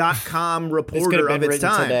FoxNews.com reporter of its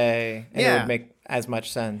time today, and it would make as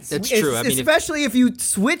much sense. It's true. I mean, especially if you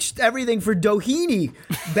switched everything for Doheny,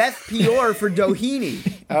 Beth Peor for Doheny,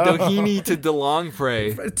 Doheny to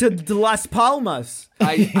DeLongpre to De Las Palmas.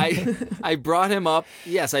 I brought him up.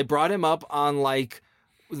 Yes, I brought him up on like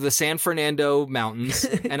the San Fernando mountains,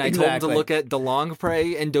 and I told him to look at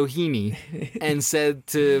DeLongpre and Doheny, and said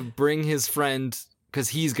to bring his friend because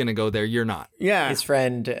he's gonna go there. You're not. Yeah, his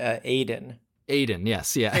friend Aiden. Aiden,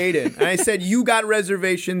 yes, yeah. Aiden. And I said, you got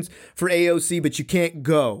reservations for AOC, but you can't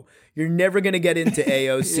go. You're never going to get into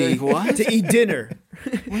AOC like, what? to eat dinner.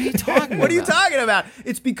 What are you talking about? What are you talking about?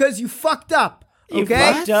 It's because you fucked up. Okay? You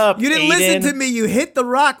fucked up, You didn't Aiden. listen to me. You hit the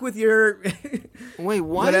rock with your... Wait,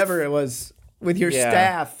 what? Whatever it was. With your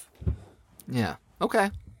staff. Yeah.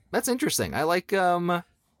 Okay. That's interesting. I like...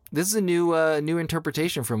 This is a new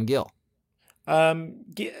interpretation from Gil.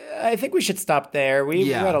 I think we should stop there. We've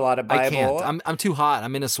read a lot of Bible. I can't. I'm too hot.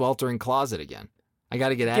 I'm in a sweltering closet again. I got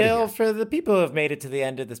to get out of Gil, here. for the people who have made it to the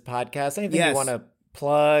end of this podcast, anything you want to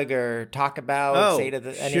plug or talk about, say to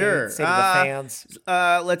the fans?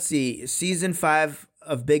 Let's see. Season 5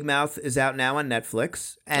 of Big Mouth is out now on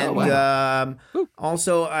Netflix. And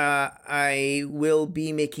also, I will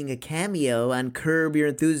be making a cameo on Curb Your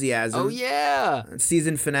Enthusiasm. Oh, yeah.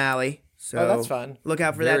 Season finale. So that's fun. Look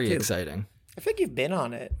out for that, too. Very exciting. I think you've been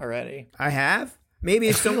on it already. I have. Maybe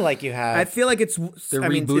it's I feel like you have. I feel like it's. They're I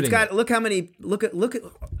mean, rebooting it's got. it. Look how many. Look at.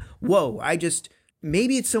 Whoa!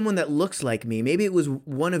 Maybe it's someone that looks like me. Maybe it was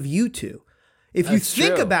one of you two. If you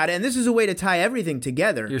think about it, and this is a way to tie everything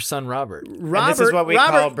together. Your son Robert. And this is what we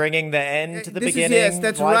call bringing the end to the beginning. Yes,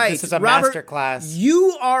 that's right. This is a Robert, masterclass.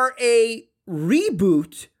 You are a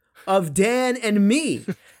reboot of Dan and me,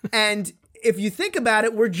 and. If you think about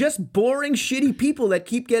it, we're just boring, shitty people that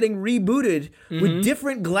keep getting rebooted with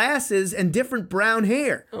different glasses and different brown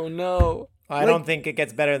hair. Oh, no. I don't think it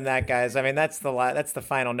gets better than that, guys. I mean, that's the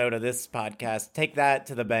final note of this podcast. Take that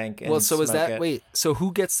to the bank. And so is that it. Wait? So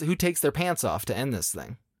who takes their pants off to end this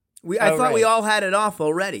thing? I thought we all had it off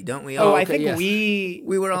already, don't we? Oh, all? I think yes. we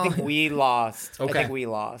were all. I think we lost. Okay. I think we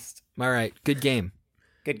lost. All right. Good game.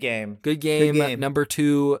 Good game. Good game. Good game. Number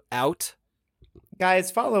 2 out.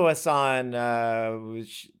 Guys, follow us on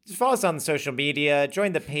social media.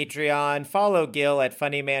 Join the Patreon. Follow Gil at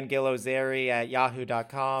funnymangilozeri at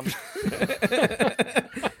yahoo.com.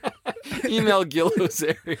 Email Gil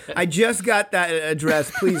Ozeri. I just got that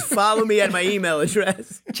address. Please follow me at my email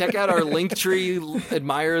address. Check out our link tree.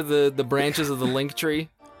 Admire the branches of the link tree.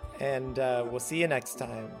 And we'll see you next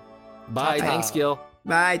time. Bye. Ta-ta. Thanks, Gil.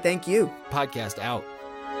 Bye. Thank you. Podcast out.